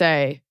I'm here to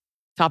say,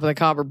 top of the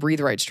cob or breathe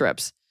right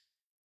strips.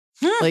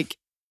 Like,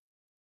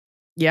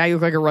 yeah, you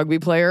look like a rugby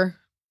player,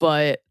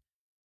 but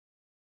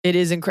it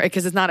is incredible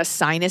because it's not a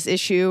sinus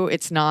issue.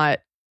 It's not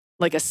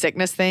like a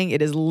sickness thing.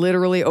 It is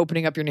literally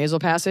opening up your nasal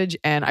passage.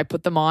 And I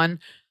put them on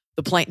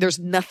the plane. There's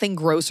nothing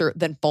grosser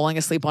than falling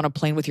asleep on a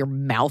plane with your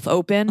mouth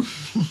open.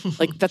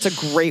 Like that's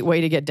a great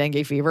way to get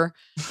dengue fever.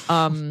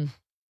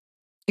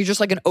 You're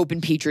just like an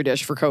open petri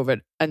dish for COVID.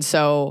 And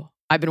so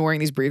I've been wearing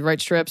these breathe right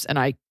strips and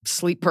I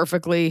sleep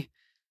perfectly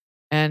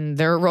and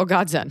they're a real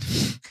godsend.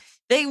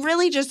 They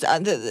really just,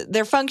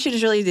 their function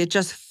is really, it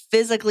just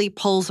physically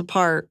pulls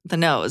apart the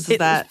nose.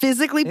 It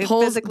physically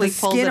pulls the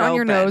skin on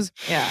your nose.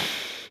 Yeah.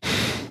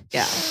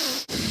 Yeah.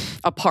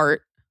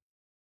 Apart.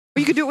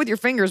 Well, you could do it with your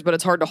fingers, but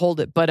it's hard to hold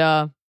it.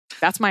 But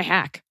that's my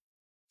hack.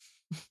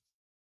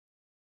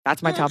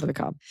 That's my top of the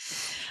cob.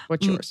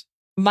 What's yours?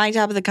 My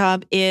top of the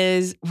cob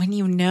is when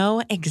you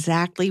know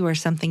exactly where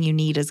something you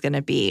need is going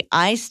to be.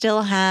 I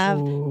still have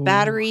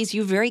batteries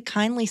you very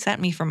kindly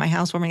sent me for my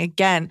housewarming.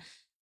 Again,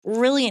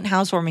 brilliant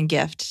housewarming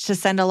gift to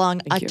send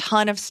along a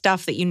ton of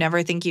stuff that you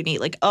never think you need.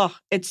 Like, oh,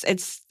 it's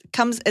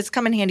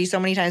come in handy so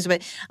many times.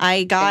 But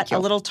I got a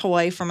little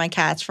toy for my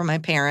cats from my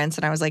parents,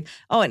 and I was like,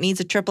 oh, it needs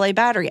a AAA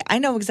battery. I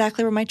know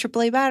exactly where my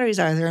AAA batteries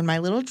are. They're in my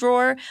little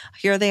drawer.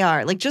 Here they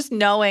are. Like just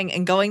knowing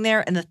and going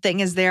there, and the thing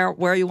is there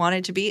where you want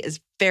it to be is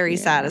very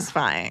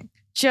satisfying.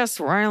 Just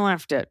where I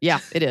left it. Yeah,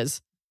 it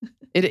is.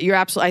 You're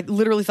absolutely. I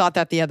literally thought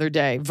that the other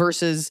day.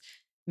 Versus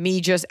me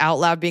just out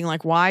loud being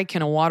like, why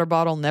can a water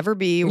bottle never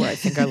be where I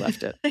think I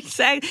left it?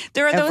 Exactly.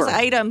 There are those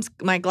items,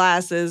 my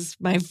glasses,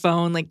 my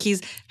phone, like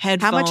keys,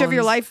 headphones. How much of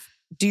your life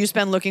do you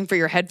spend looking for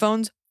your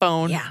headphones,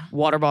 phone,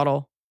 water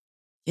bottle?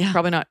 Yeah.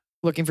 Probably not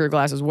looking for your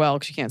glass as well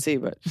because you can't see,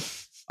 but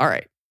all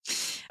right.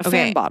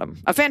 Fan bottom.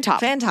 A fan top.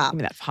 Fan top. Give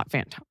me that hot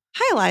fan top.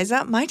 Hi,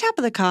 Iliza. My top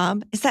of the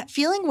cob is that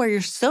feeling where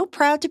you're so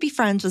proud to be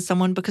friends with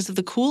someone because of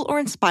the cool or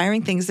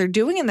inspiring things they're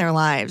doing in their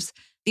lives.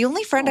 The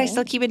only friend I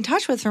still keep in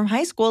touch with from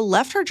high school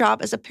left her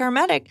job as a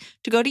paramedic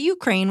to go to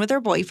Ukraine with her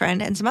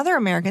boyfriend and some other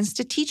Americans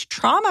to teach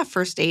trauma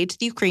first aid to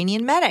the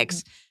Ukrainian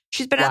medics.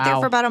 She's been out there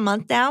for about a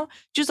month now.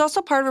 She's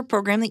also part of a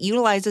program that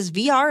utilizes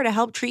VR to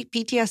help treat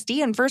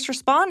PTSD and first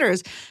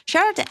responders.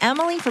 Shout out to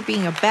Emily for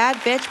being a bad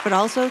bitch, but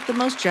also the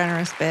most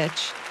generous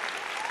bitch.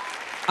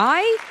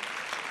 I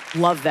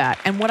love that.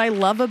 And what I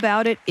love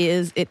about it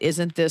is it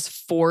isn't this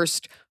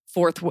forced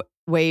fourth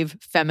wave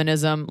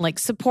feminism, like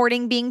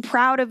supporting being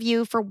proud of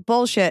you for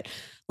bullshit.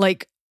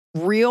 Like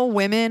real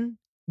women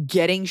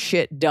getting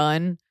shit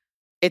done.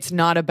 It's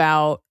not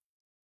about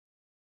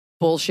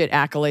bullshit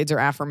accolades or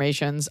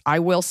affirmations. I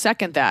will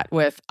second that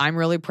with, I'm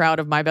really proud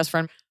of my best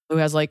friend who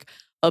has like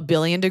 1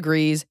 billion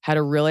degrees, had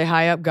a really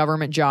high up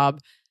government job,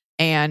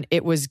 and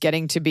it was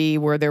getting to be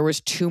where there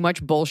was too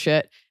much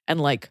bullshit and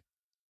like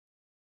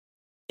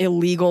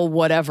illegal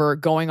whatever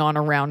going on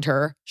around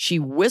her. She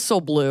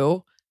whistle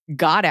blew,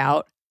 got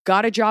out,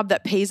 got a job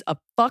that pays a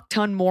fuck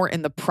ton more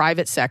in the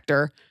private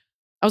sector.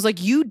 I was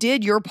like, you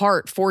did your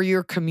part for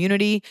your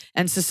community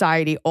and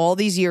society all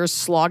these years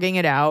slogging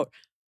it out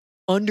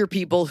under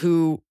people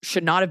who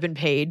should not have been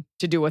paid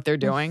to do what they're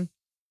doing.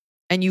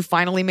 And you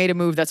finally made a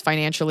move that's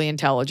financially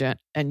intelligent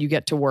and you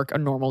get to work a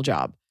normal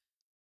job.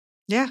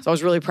 Yeah. So I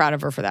was really proud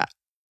of her for that.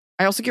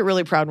 I also get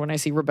really proud when I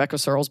see Rebecca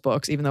Searle's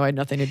books, even though I had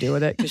nothing to do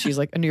with it because she's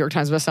like a New York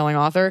Times bestselling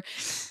author.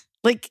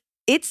 Like,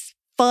 it's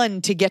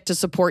fun to get to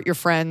support your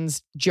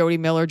friends. Jody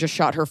Miller just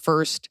shot her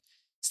first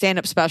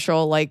stand-up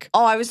special. Like,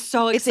 oh, I was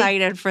so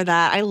excited for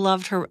that. I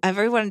loved her.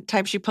 Every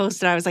time she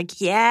posted, I was like,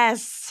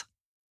 yes.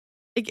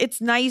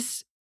 It's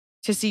nice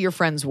to see your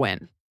friends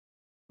win.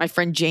 My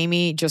friend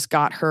Jamie just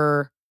got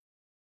her,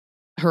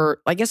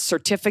 I guess,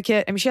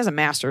 certificate. I mean, she has a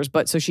master's,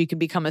 but so she can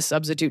become a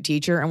substitute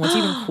teacher. And what's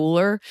even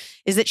cooler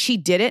is that she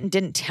did it and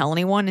didn't tell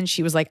anyone. And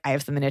she was like, I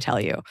have something to tell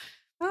you.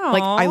 Aww.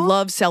 Like, I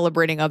love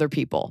celebrating other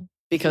people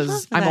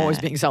because I'm always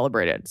being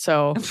celebrated.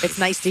 So it's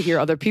nice to hear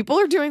other people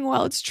are doing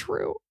well. It's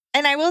true.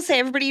 And I will say,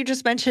 everybody you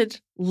just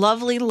mentioned,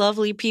 lovely,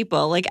 lovely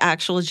people, like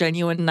actual,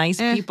 genuine, nice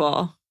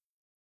people.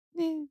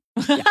 Yeah,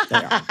 they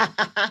are.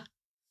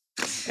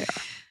 They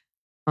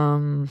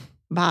are.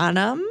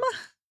 Bottom.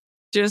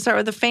 Do you want to start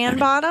with the fan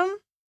bottom?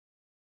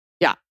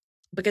 Yeah.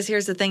 Because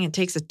here's the thing, it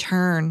takes a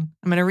turn.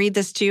 I'm going to read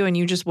this to you and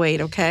you just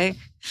wait, okay?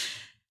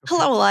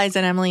 Hello, Iliza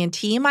and Emily and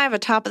team. I have a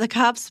top of the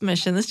cob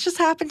submission. This just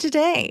happened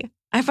today.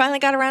 I finally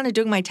got around to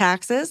doing my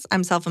taxes.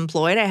 I'm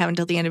self-employed. I have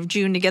until the end of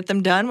June to get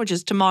them done, which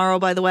is tomorrow,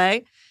 by the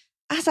way.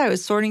 As I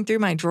was sorting through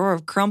my drawer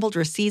of crumbled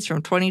receipts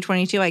from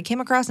 2022, I came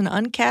across an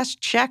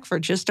uncashed check for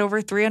just over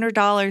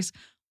 $300.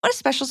 What a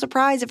special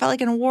surprise. It felt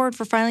like an award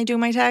for finally doing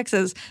my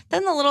taxes.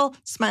 Then the little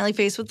smiley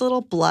face with a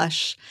little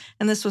blush.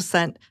 And this was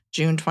sent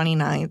June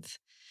 29th.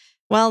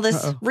 Well,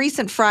 this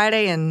recent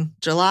Friday in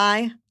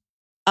July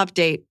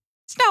update,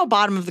 it's now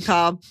bottom of the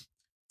cob.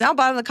 Now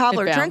bottom of the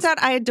cobbler. It turns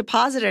out I had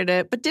deposited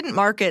it, but didn't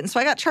mark it. And so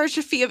I got charged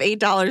a fee of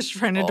 $8 for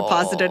trying to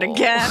deposit it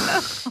again.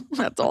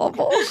 That's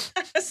awful.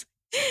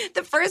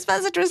 The first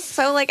message was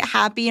so like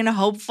happy and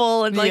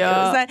hopeful. And like, it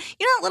was that,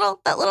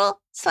 that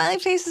little smiley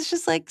face is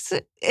just like.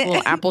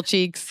 Little apple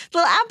cheeks.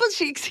 Little apple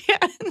cheeks, yeah.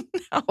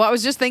 No. Well, I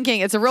was just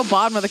thinking, it's a real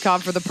bottom of the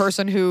cob for the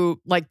person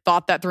who like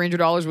thought that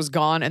 $300 was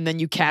gone and then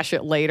you cash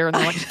it later and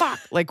they're like, fuck.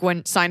 Like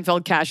when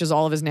Seinfeld cashes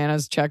all of his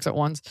Nana's checks at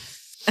once.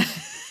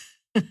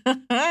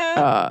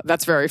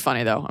 That's very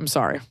funny, though. I'm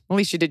sorry. At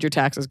least you did your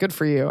taxes. Good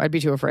for you. I'd be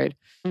too afraid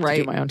to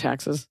do my own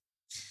taxes.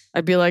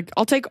 I'd be like,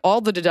 I'll take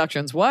all the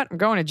deductions. What? I'm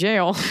going to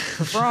jail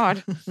for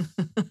fraud.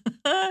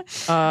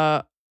 What's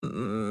your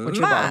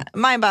bottom?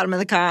 My bottom of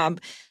the cob.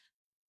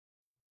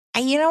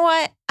 And you know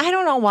what? I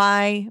don't know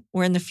why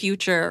we're in the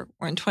future.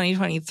 We're in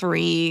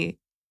 2023.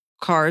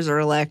 Cars are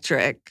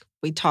electric.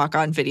 We talk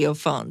on video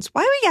phones.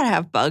 Why we got to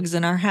have bugs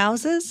in our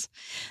houses?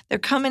 They're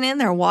coming in.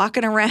 They're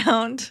walking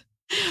around.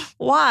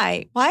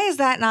 Why? Why is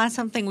that not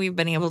something we've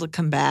been able to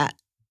combat?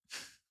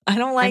 I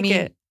don't like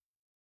it.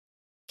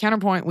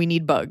 Counterpoint, we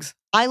need bugs.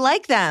 I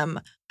like them.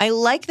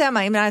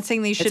 I'm not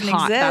saying they shouldn't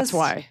exist. That's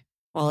why.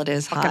 Well, it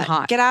is fucking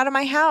hot. Get out of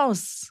my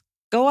house.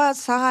 Go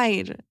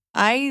outside.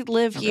 I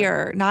live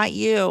here, not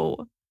you.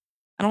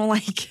 I don't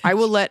like it. I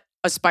will let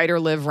a spider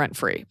live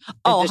rent-free.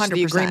 Oh, 100%.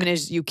 The agreement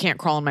is you can't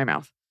crawl in my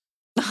mouth.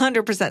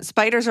 100%.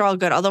 Spiders are all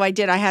good. Although I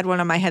had one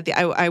on my head.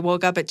 I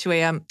woke up at 2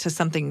 a.m. to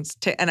something,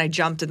 and I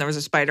jumped, and there was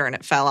a spider, and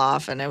it fell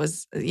off, and it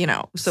was,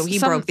 so he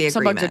broke the agreement.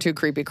 Some bugs are too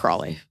creepy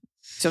crawly.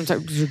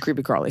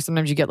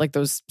 Sometimes you get like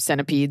those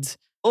centipedes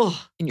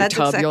in your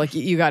tub. You're like,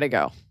 you got to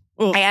go.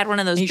 I had one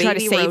of those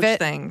baby roach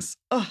things.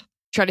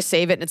 Try to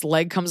save it, and its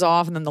leg comes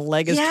off, and then the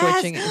leg is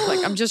twitching. And it's like,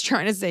 I'm just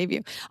trying to save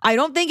you. I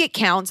don't think it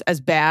counts as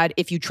bad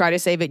if you try to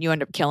save it and you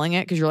end up killing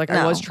it because you're like,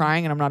 I was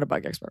trying, and I'm not a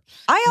bug expert.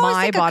 I always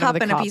think a cup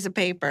and a piece of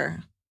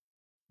paper.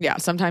 Yeah,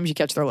 sometimes you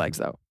catch their legs,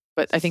 though.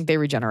 But I think they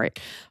regenerate.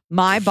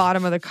 My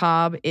bottom of the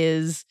cob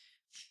is,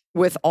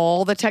 with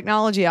all the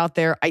technology out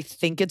there, I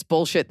think it's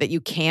bullshit that you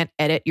can't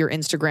edit your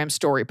Instagram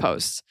story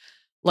posts.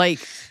 Like,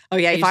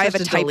 if I have a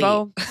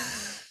typo,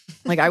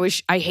 like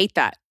I hate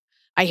that.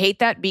 I hate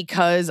that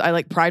because I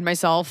like pride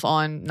myself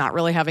on not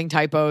really having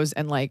typos,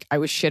 and like I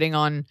was shitting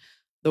on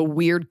the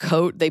weird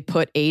coat they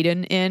put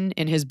Aiden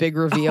in his big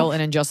reveal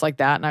and in Just Like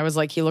That. And I was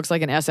like, he looks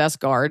like an SS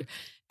guard.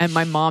 And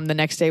my mom the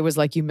next day was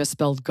like, you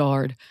misspelled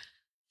guard.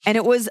 And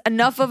it was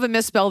enough of a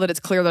misspell that it's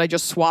clear that I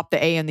just swapped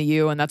the A and the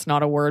U, and that's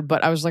not a word.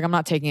 But I was like, I'm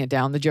not taking it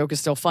down. The joke is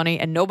still funny.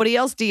 And nobody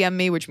else DM'd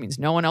me, which means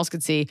no one else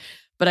could see.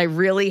 But I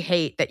really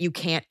hate that you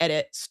can't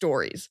edit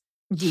stories.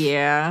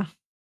 Yeah.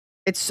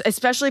 It's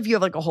especially if you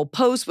have like a whole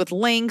post with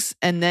links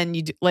and then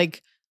you do,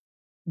 like,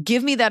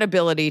 give me that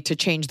ability to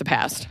change the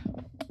past.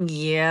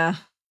 Yeah.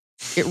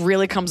 It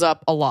really comes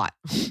up a lot.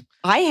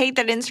 I hate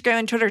that Instagram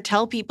and Twitter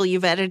tell people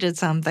you've edited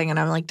something. And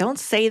I'm like, don't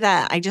say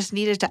that. I just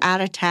needed to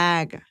add a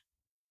tag.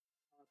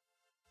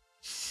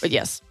 But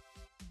yes,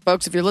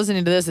 folks, if you're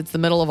listening to this, it's the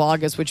middle of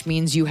August, which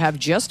means you have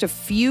just a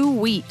few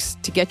weeks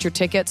to get your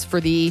tickets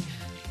for the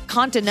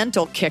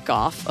continental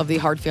kickoff of the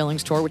Hard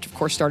Feelings Tour, which of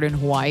course started in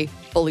Hawaii,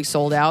 fully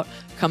sold out.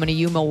 Coming to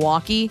you,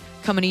 Milwaukee.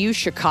 Coming to you,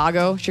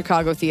 Chicago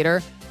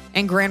Theater,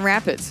 and Grand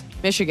Rapids,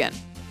 Michigan.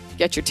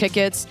 Get your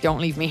tickets. Don't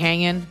leave me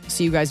hanging.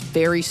 See you guys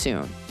very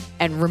soon.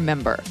 And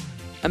remember,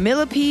 a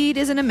millipede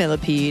isn't a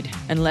millipede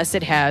unless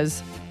it has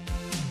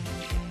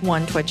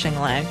one twitching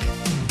leg.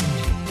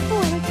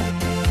 Oh, I like that.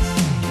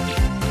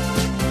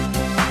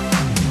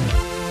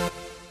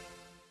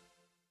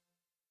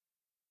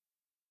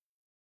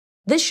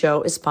 This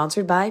show is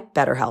sponsored by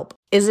BetterHelp.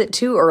 Is it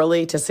too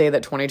early to say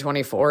that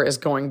 2024 is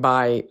going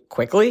by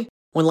quickly?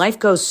 When life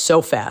goes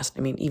so fast,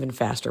 I mean, even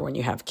faster when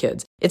you have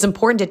kids, it's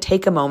important to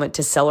take a moment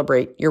to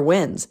celebrate your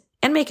wins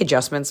and make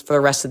adjustments for the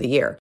rest of the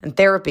year. And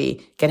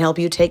therapy can help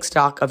you take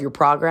stock of your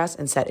progress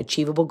and set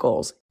achievable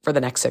goals for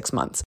the next 6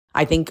 months.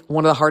 I think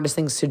one of the hardest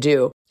things to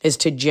do is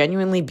to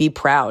genuinely be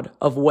proud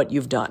of what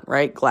you've done,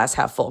 right? Glass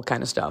half full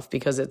kind of stuff,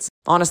 because it's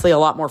honestly a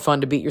lot more fun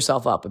to beat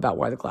yourself up about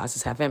why the glass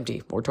is half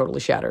empty or totally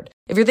shattered.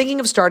 If you're thinking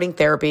of starting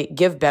therapy,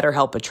 give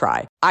BetterHelp a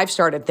try. I've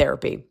started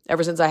therapy.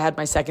 Ever since I had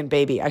my second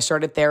baby, I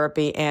started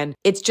therapy, and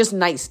it's just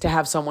nice to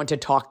have someone to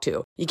talk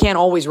to. You can't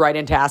always write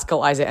in to Ask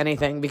Iliza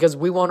anything because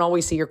we won't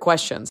always see your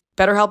questions.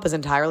 BetterHelp is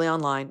entirely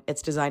online.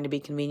 It's designed to be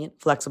convenient,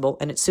 flexible,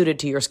 and it's suited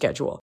to your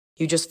schedule.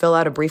 You just fill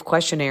out a brief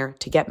questionnaire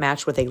to get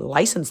matched with a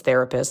licensed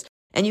therapist,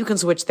 and you can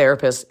switch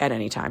therapists at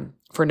any time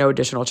for no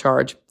additional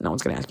charge. No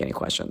one's going to ask you any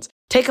questions.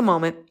 Take a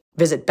moment,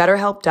 visit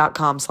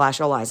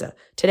betterhelp.com/Iliza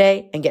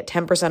today and get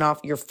 10% off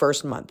your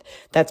first month.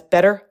 That's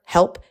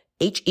BetterHelp,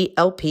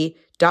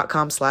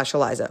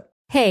 HELP.com/Iliza.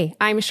 Hey,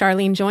 I'm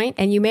Charlene Joint,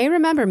 and you may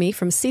remember me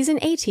from season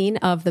 18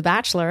 of The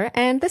Bachelor,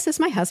 and this is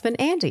my husband,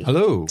 Andy.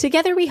 Hello.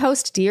 Together we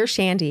host Dear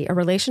Shandy, a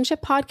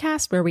relationship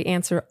podcast where we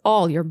answer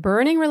all your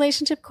burning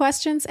relationship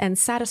questions and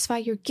satisfy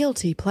your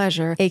guilty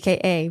pleasure,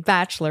 aka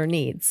Bachelor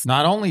needs.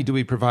 Not only do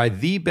we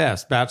provide the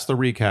best Bachelor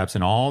recaps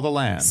in all the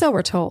land, So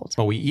we're told.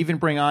 but we even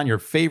bring on your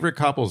favorite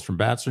couples from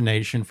Bachelor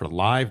Nation for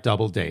live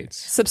double dates.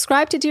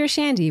 Subscribe to Dear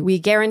Shandy. We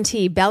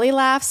guarantee belly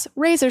laughs,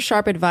 razor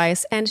sharp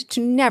advice, and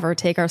to never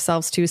take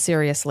ourselves too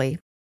seriously.